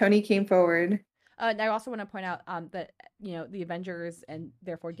down, Tony came forward. And I also want to point out that you know the Avengers and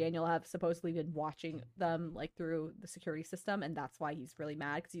therefore Daniel have supposedly been watching them like through the security system, and that's why he's really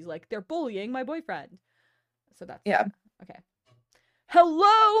mad because he's like they're bullying my boyfriend. So that's Yeah. okay.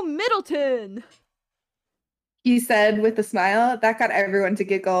 Hello, Middleton. He said with a smile. That got everyone to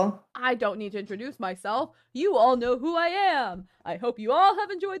giggle. I don't need to introduce myself. You all know who I am. I hope you all have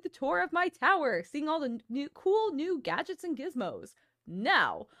enjoyed the tour of my tower, seeing all the cool new gadgets and gizmos.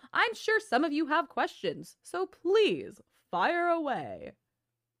 Now, I'm sure some of you have questions, so please fire away.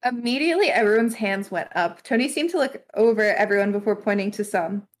 Immediately, everyone's hands went up. Tony seemed to look over everyone before pointing to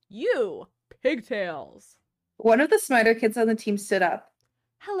some. You, pigtails. One of the smarter kids on the team stood up.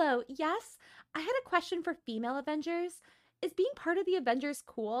 Hello, yes? I had a question for female Avengers. Is being part of the Avengers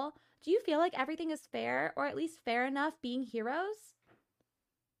cool? Do you feel like everything is fair, or at least fair enough being heroes?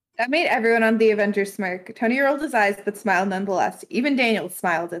 That made everyone on the Avengers smirk. Tony rolled his eyes but smiled nonetheless. Even Daniel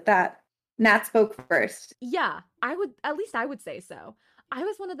smiled at that. Nat spoke first. Yeah, at least I would say so. I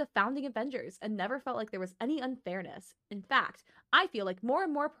was one of the founding Avengers and never felt like there was any unfairness. In fact, I feel like more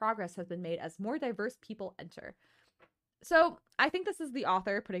and more progress has been made as more diverse people enter. So, I think this is the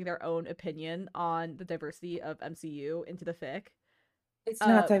author putting their own opinion on the diversity of MCU into the fic. It's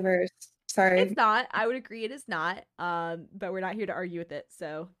not Uh, diverse. it's Sorry. not. I would agree it is not. But we're not here to argue with it.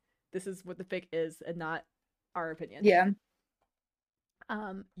 So, this is what the fic is and not our opinion. Yeah,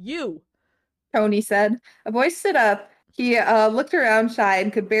 You. Tony said. A voice stood up. He looked around shy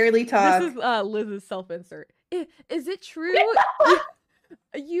and could barely talk. This is Liz's self-insert. Is it true?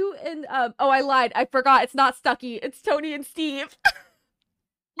 You and oh, I lied. I forgot. It's not Stucky. It's Tony and Steve.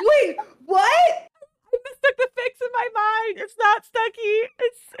 Wait, what? I mistook the fix in my mind. It's not Stucky.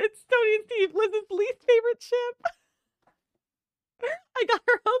 It's Tony and Steve. Liz's least favorite chip. I got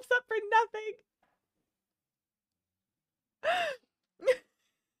her hopes up for nothing.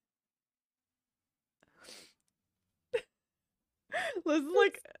 Liz is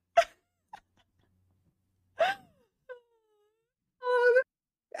like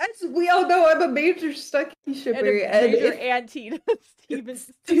As we all know, I'm a major Stucky shipper. and a major anti to Steve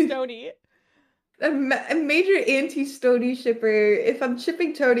and Tony. I'm a major anti-Stony shipper. If I'm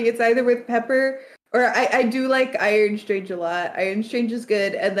shipping Tony, it's either with Pepper or I do like Iron Strange a lot. Iron Strange is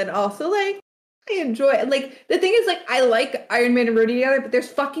good, and then also like I enjoy it. Like the thing is, like I like Iron Man and Rhodey together, but there's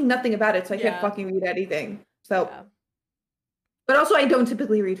fucking nothing about it, so I can't Yeah. fucking read anything. So, Yeah. But also, I don't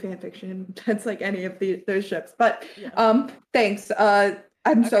typically read fan fiction. That's like any of those ships. But thanks.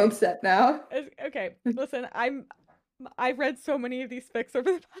 I'm so upset now. Okay, listen, I've read so many of these fics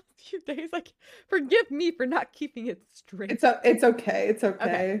over the past few days. Like, forgive me for not keeping it straight. It's okay. It's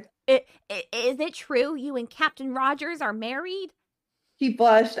okay. Is it true you and Captain Rogers are married? He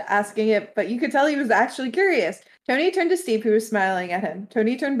blushed, asking it, but you could tell he was actually curious. Tony turned to Steve, who was smiling at him.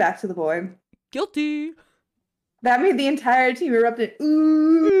 Tony turned back to the boy. Guilty. That made the entire team erupt in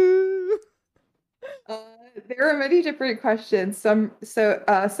ooh. There were many different questions. Some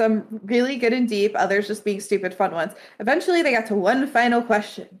really good and deep, others just being stupid fun ones. Eventually, they got to one final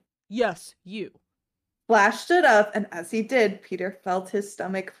question. Yes, you. Flash stood up, and as he did, Peter felt his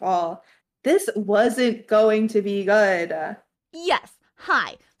stomach fall. This wasn't going to be good. Yes.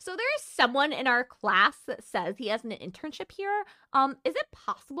 Hi. So there is someone in our class that says he has an internship here. Is it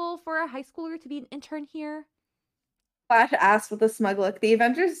possible for a high schooler to be an intern here? Flash asked with a smug look. The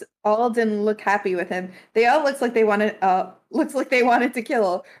Avengers all didn't look happy with him. They all looks like they wanted to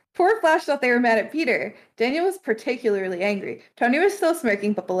kill. Poor Flash thought they were mad at Peter. Daniel was particularly angry. Tony was still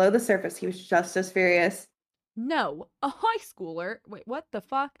smirking, but below the surface, he was just as furious. No, a high schooler. Wait, what the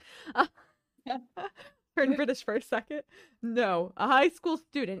fuck? Turned British for a second. No, a high school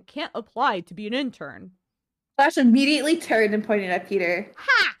student can't apply to be an intern. Flash immediately turned and pointed at Peter.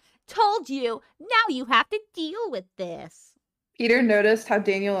 Ha! Told you. Now you have to deal with this. Peter noticed how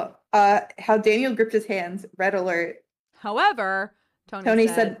Daniel gripped his hands. Red alert. However, Tony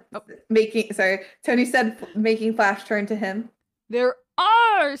said, making Flash turn to him. There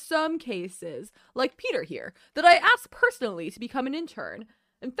are some cases, like Peter here, that I asked personally to become an intern.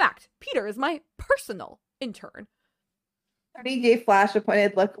 In fact, Peter is my personal intern. Tony gave Flash a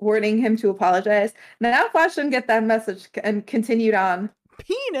pointed look, warning him to apologize. Now Flash didn't get that message and continued on.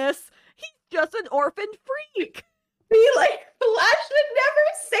 Penis? He's just an orphaned freak. Flash would never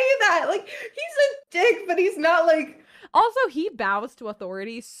say that. Like, he's a dick, but he's not like. Also, he bows to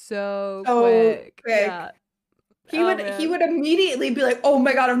authority so quick. Yeah. He would immediately be like, "Oh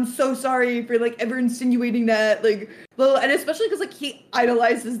my god, I'm so sorry for like ever insinuating that." Like, well, and especially because like he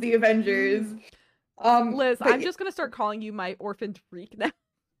idolizes the Avengers. Liz, I'm just gonna start calling you my orphaned freak now.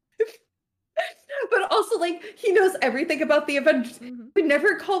 But also, like, he knows everything about the Avengers. Mm-hmm. We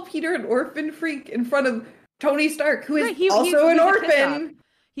never call Peter an orphan freak in front of Tony Stark, who is also an orphan.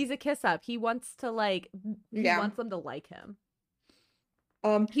 He's a kiss up. He wants to like. He wants them to like him.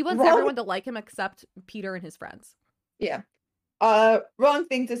 He wants everyone to like him except Peter and his friends. Yeah. Wrong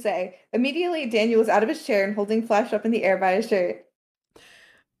thing to say. Immediately, Daniel was out of his chair and holding Flash up in the air by his shirt.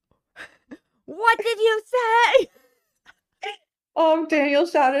 What did you say? Daniel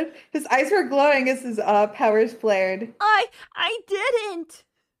shouted. His eyes were glowing as his powers flared. I didn't.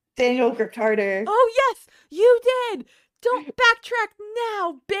 Daniel gripped harder. Oh, yes, you did. Don't backtrack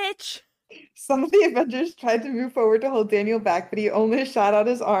now, bitch. Some of the Avengers tried to move forward to hold Daniel back, but he only shot out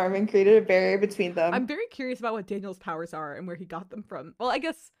his arm and created a barrier between them. I'm very curious about what Daniel's powers are and where he got them from. Well, I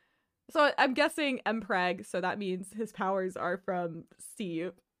guess... So I'm guessing Mpreg, so that means his powers are from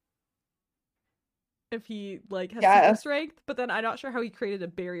Steve. If he, like, has super strength, but then I'm not sure how he created a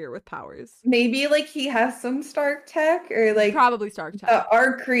barrier with powers. Maybe, like, he has some Stark tech, or, like... Probably Stark tech. The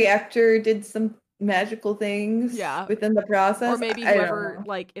arc reactor did some magical things within the process. Or maybe whoever,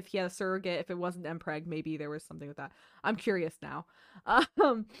 like, if he had a surrogate, if it wasn't Mpreg, maybe there was something with that. I'm curious now.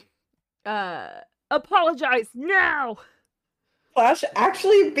 Apologize now! Flash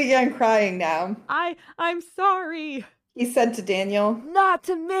actually began crying now. I'm sorry. He said to Daniel. Not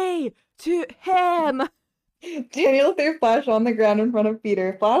to me! To him! Daniel threw Flash on the ground in front of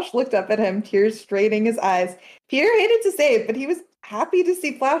Peter. Flash looked up at him, tears straining his eyes. Peter hated to say it, but he was happy to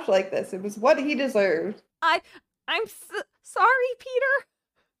see Flash like this. It was what he deserved. I'm sorry, Peter.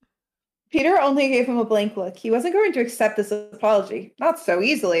 Peter only gave him a blank look. He wasn't going to accept this apology. Not so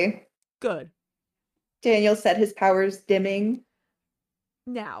easily. Good. Daniel said, his powers dimming.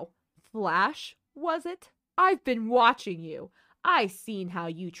 Now, Flash, was it? I've been watching you. I seen how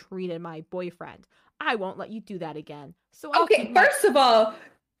you treated my boyfriend. I won't let you do that again. So first of all,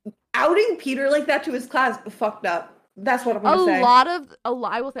 outing Peter like that to his class fucked up. That's what I'm gonna say.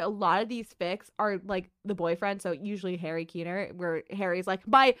 I will say a lot of these fics are like the boyfriend. So usually Harry Keener, where Harry's like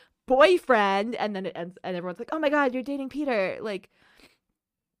my boyfriend, and then it ends, and everyone's like, "Oh my god, you're dating Peter!" Like,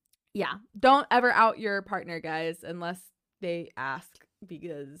 yeah, don't ever out your partner, guys, unless they ask,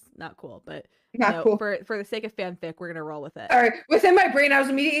 because not cool. But cool. For the sake of fanfic, we're gonna roll with it. All right. Within my brain, I was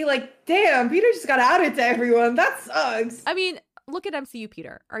immediately like, "Damn, Peter just got outed to everyone. That sucks." I mean, look at MCU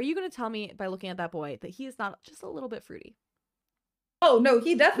Peter. Are you gonna tell me by looking at that boy that he is not just a little bit fruity? Oh no,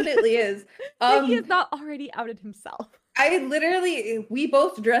 he definitely is. He has not already outed himself. we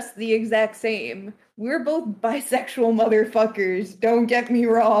both dress the exact same. We're both bisexual motherfuckers. Don't get me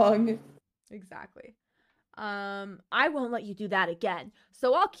wrong. Exactly. I won't let you do that again.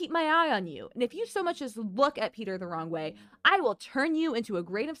 So I'll keep my eye on you. And if you so much as look at Peter the wrong way, I will turn you into a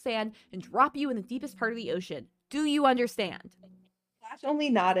grain of sand and drop you in the deepest part of the ocean. Do you understand? Flash only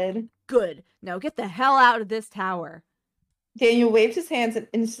nodded. Good. Now get the hell out of this tower. Daniel waved his hands and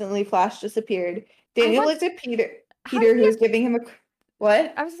instantly Flash disappeared. Daniel looked at Peter, who was giving him a...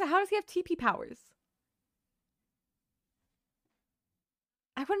 What? I was just like, how does he have TP powers?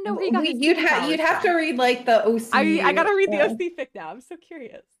 I want to know where you got his You'd have to read like the OC. I gotta read the OC fic now. I'm so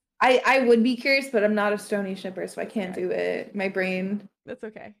curious. I would be curious, but I'm not a Stony shipper, so I can't do it. My brain. That's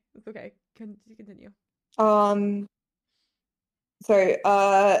okay. That's okay. Continue. Sorry.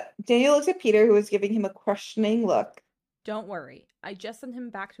 Daniel looks at Peter, who was giving him a questioning look. Don't worry. I just sent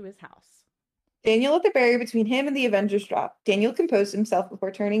him back to his house. Daniel let the barrier between him and the Avengers drop. Daniel composed himself before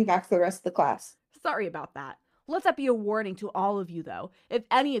turning back to the rest of the class. Sorry about that. Let that be a warning to all of you, though. If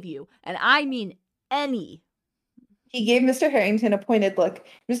any of you, and I mean any... He gave Mr. Harrington a pointed look.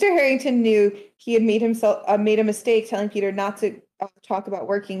 Mr. Harrington knew he had made a mistake telling Peter not to talk about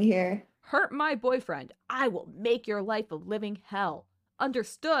working here. Hurt my boyfriend. I will make your life a living hell.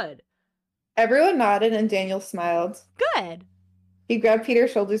 Understood. Everyone nodded and Daniel smiled. Good. He grabbed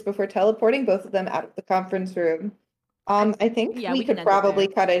Peter's shoulders before teleporting both of them out of the conference room. I think we could probably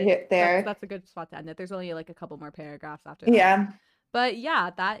cut it there. That's a good spot to end it. There's only like a couple more paragraphs after that. Yeah. But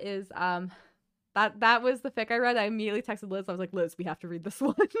yeah, that is that was the fic I read. I immediately texted Liz. I was like, Liz, we have to read this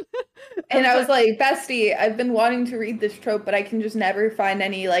one. And I was like, bestie, I've been wanting to read this trope, but I can just never find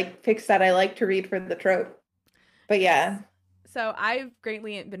any like fics that I like to read for the trope. But yeah. So I've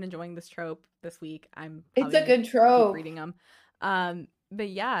greatly been enjoying this trope this week. It's a good trope. Reading them. But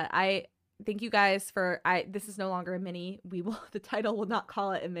yeah, I thank you guys for this is no longer a mini. The title will not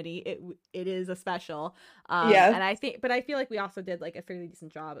call it a mini. It is a special. Yeah. And I feel like we also did like a fairly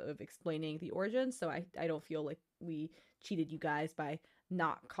decent job of explaining the origins. So I don't feel like we cheated you guys by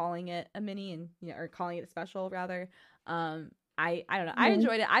not calling it a mini and or calling it a special rather. I don't know. I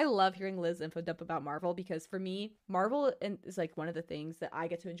enjoyed it. I love hearing Liz info dump about Marvel because for me, Marvel is like one of the things that I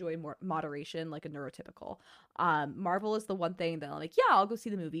get to enjoy more moderation, like a neurotypical. Marvel is the one thing that I'm like, yeah, I'll go see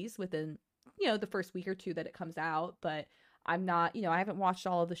the movies within, the first week or two that it comes out, but I'm not, I haven't watched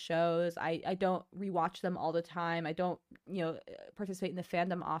all of the shows. I don't rewatch them all the time. I don't, participate in the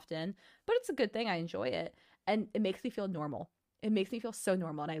fandom often, but it's a good thing. I enjoy it. And it makes me feel normal. It makes me feel so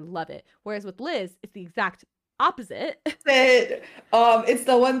normal and I love it. Whereas with Liz, it's the exact opposite. It's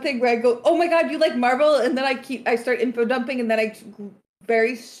the one thing where I go, oh my god, you like Marvel, and then I start info dumping, and then I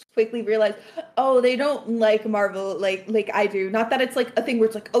very quickly realize, oh, they don't like Marvel like I do. Not that it's like a thing where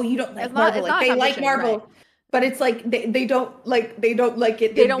it's like, oh, you don't like Marvel, like they like Marvel, right. But it's like they don't like it.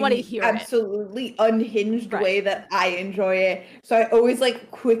 They don't want to hear absolutely unhinged right. way that I enjoy it. So I always like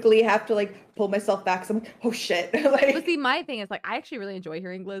quickly have to like pull myself back. So I'm like, oh shit. But see, my thing is like I actually really enjoy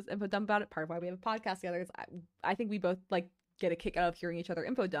hearing Liz info dump about it. Part of why we have a podcast together is I think we both like get a kick out of hearing each other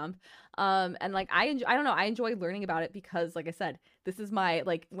info dump. And like I enjoy learning about it because like I said, this is my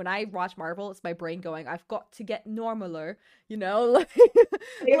like when I watch Marvel, it's my brain going, I've got to get normaler,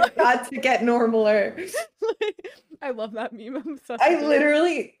 I've got to get normaler. I love that meme.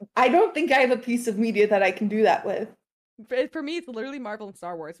 I don't think I have a piece of media that I can do that with. For me, it's literally Marvel and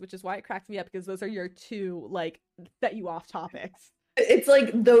Star Wars, which is why it cracks me up because those are your two like set you off topics. It's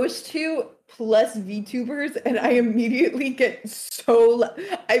like those two plus VTubers, and I immediately get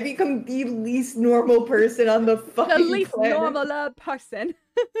I become the least normal person on the fucking planet. The least normal person.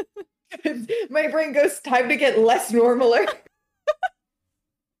 My brain goes, time to get less normaler.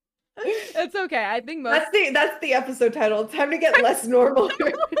 It's okay. I think that's the episode title. Time to get less normal.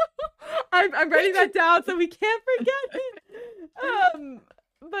 I'm writing that down so we can't forget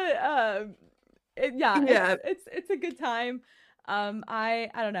it. It's a good time. I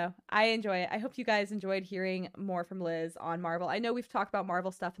don't know. I enjoy it. I hope you guys enjoyed hearing more from Liz on Marvel. I know we've talked about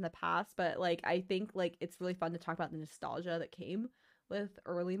Marvel stuff in the past, but like I think like it's really fun to talk about the nostalgia that came with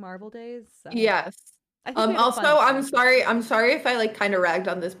early Marvel days. So. Yes. Also, I'm sorry if I like kind of ragged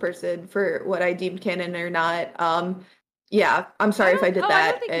on this person for what I deemed canon or not. Yeah, I'm sorry if I did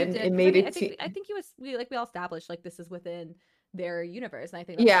that, and it made it. I think we all established like this is within their universe, and I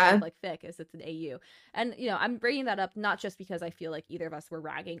think that's like fic is it's an AU, and I'm bringing that up not just because I feel like either of us were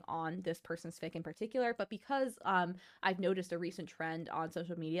ragging on this person's fic in particular, but because I've noticed a recent trend on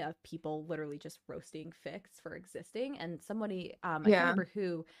social media of people literally just roasting fics for existing, and somebody I can't remember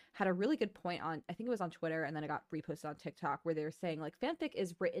who had a really good point on, I think it was on Twitter, and then it got reposted on TikTok where they were saying like fanfic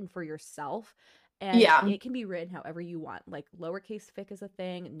is written for yourself. And Yeah. it can be written however you want. Like lowercase fic is a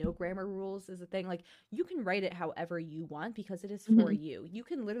thing, no grammar rules is a thing. Like you can write it however you want because it is for you. You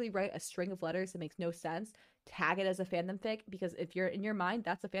can literally write a string of letters that makes no sense, tag it as a fandom fic, because if you're in your mind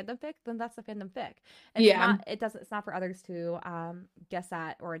that's a fandom fic, then that's a fandom fic. It's not for others to guess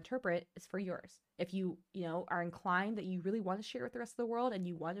at or interpret. It's for yours. If you are inclined that you really want to share it with the rest of the world and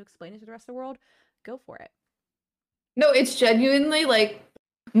you want to explain it to the rest of the world, go for it. No, it's genuinely like,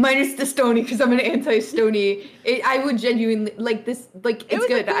 minus the Stony, because I'm an anti-Stony. I would genuinely like this. Like it's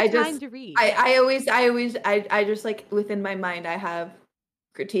good. I just I just like within my mind I have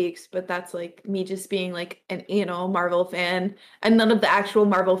critiques, but that's like me just being like an Marvel fan, and none of the actual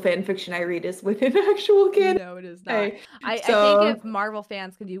Marvel fan fiction I read is within actual canon. No, it is not. I think if Marvel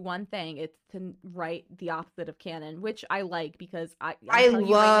fans can do one thing, it's to write the opposite of canon, which I like, because I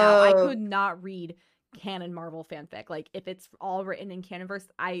could not read canon Marvel fanfic. Like if it's all written in canonverse,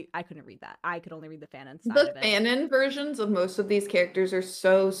 I couldn't read that. I could only read the fanon side of it. The fanon versions of most of these characters are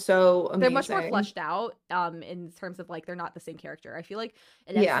so amazing. They're much more fleshed out in terms of like they're not the same character. I feel like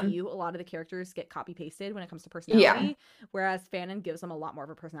in MCU a lot of the characters get copy pasted when it comes to personality, whereas fanon gives them a lot more of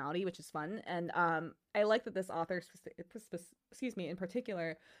a personality, which is fun. And I like that this author in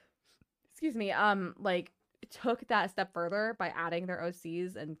particular like took that a step further by adding their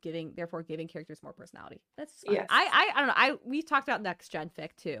OCs and giving characters more personality. That's fun. Yes. I don't know. We've talked about next gen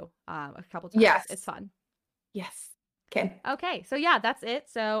fic too a couple times. Yes, it's fun. Yes. Okay. So yeah, that's it.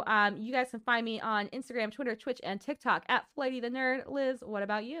 So you guys can find me on Instagram, Twitter, Twitch, and TikTok at Flighty the Nerd. Liz, what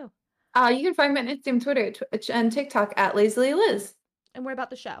about you? You can find me on Instagram, Twitter, Twitch, and TikTok at Lazily Liz. And what about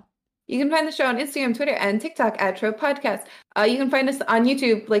the show? You can find the show on Instagram, Twitter, and TikTok at Trope Podcast. You can find us on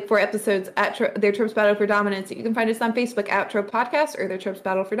YouTube, like 4 episodes at Their Tropes Battle for Dominance. You can find us on Facebook at Trope Podcast or Their Tropes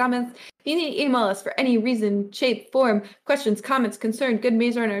Battle for Dominance. If you need to email us for any reason, shape, form, questions, comments, concern, good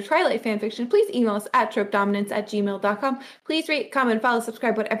Maze Runner, or Twilight fanfiction, please email us at tropedominance@gmail.com. Please rate, comment, follow,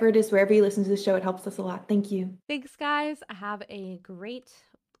 subscribe, whatever it is, wherever you listen to the show. It helps us a lot. Thank you. Thanks, guys. Have a great,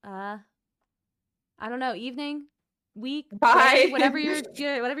 evening, week, bye, day, whatever you're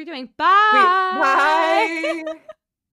doing. Bye. Bye.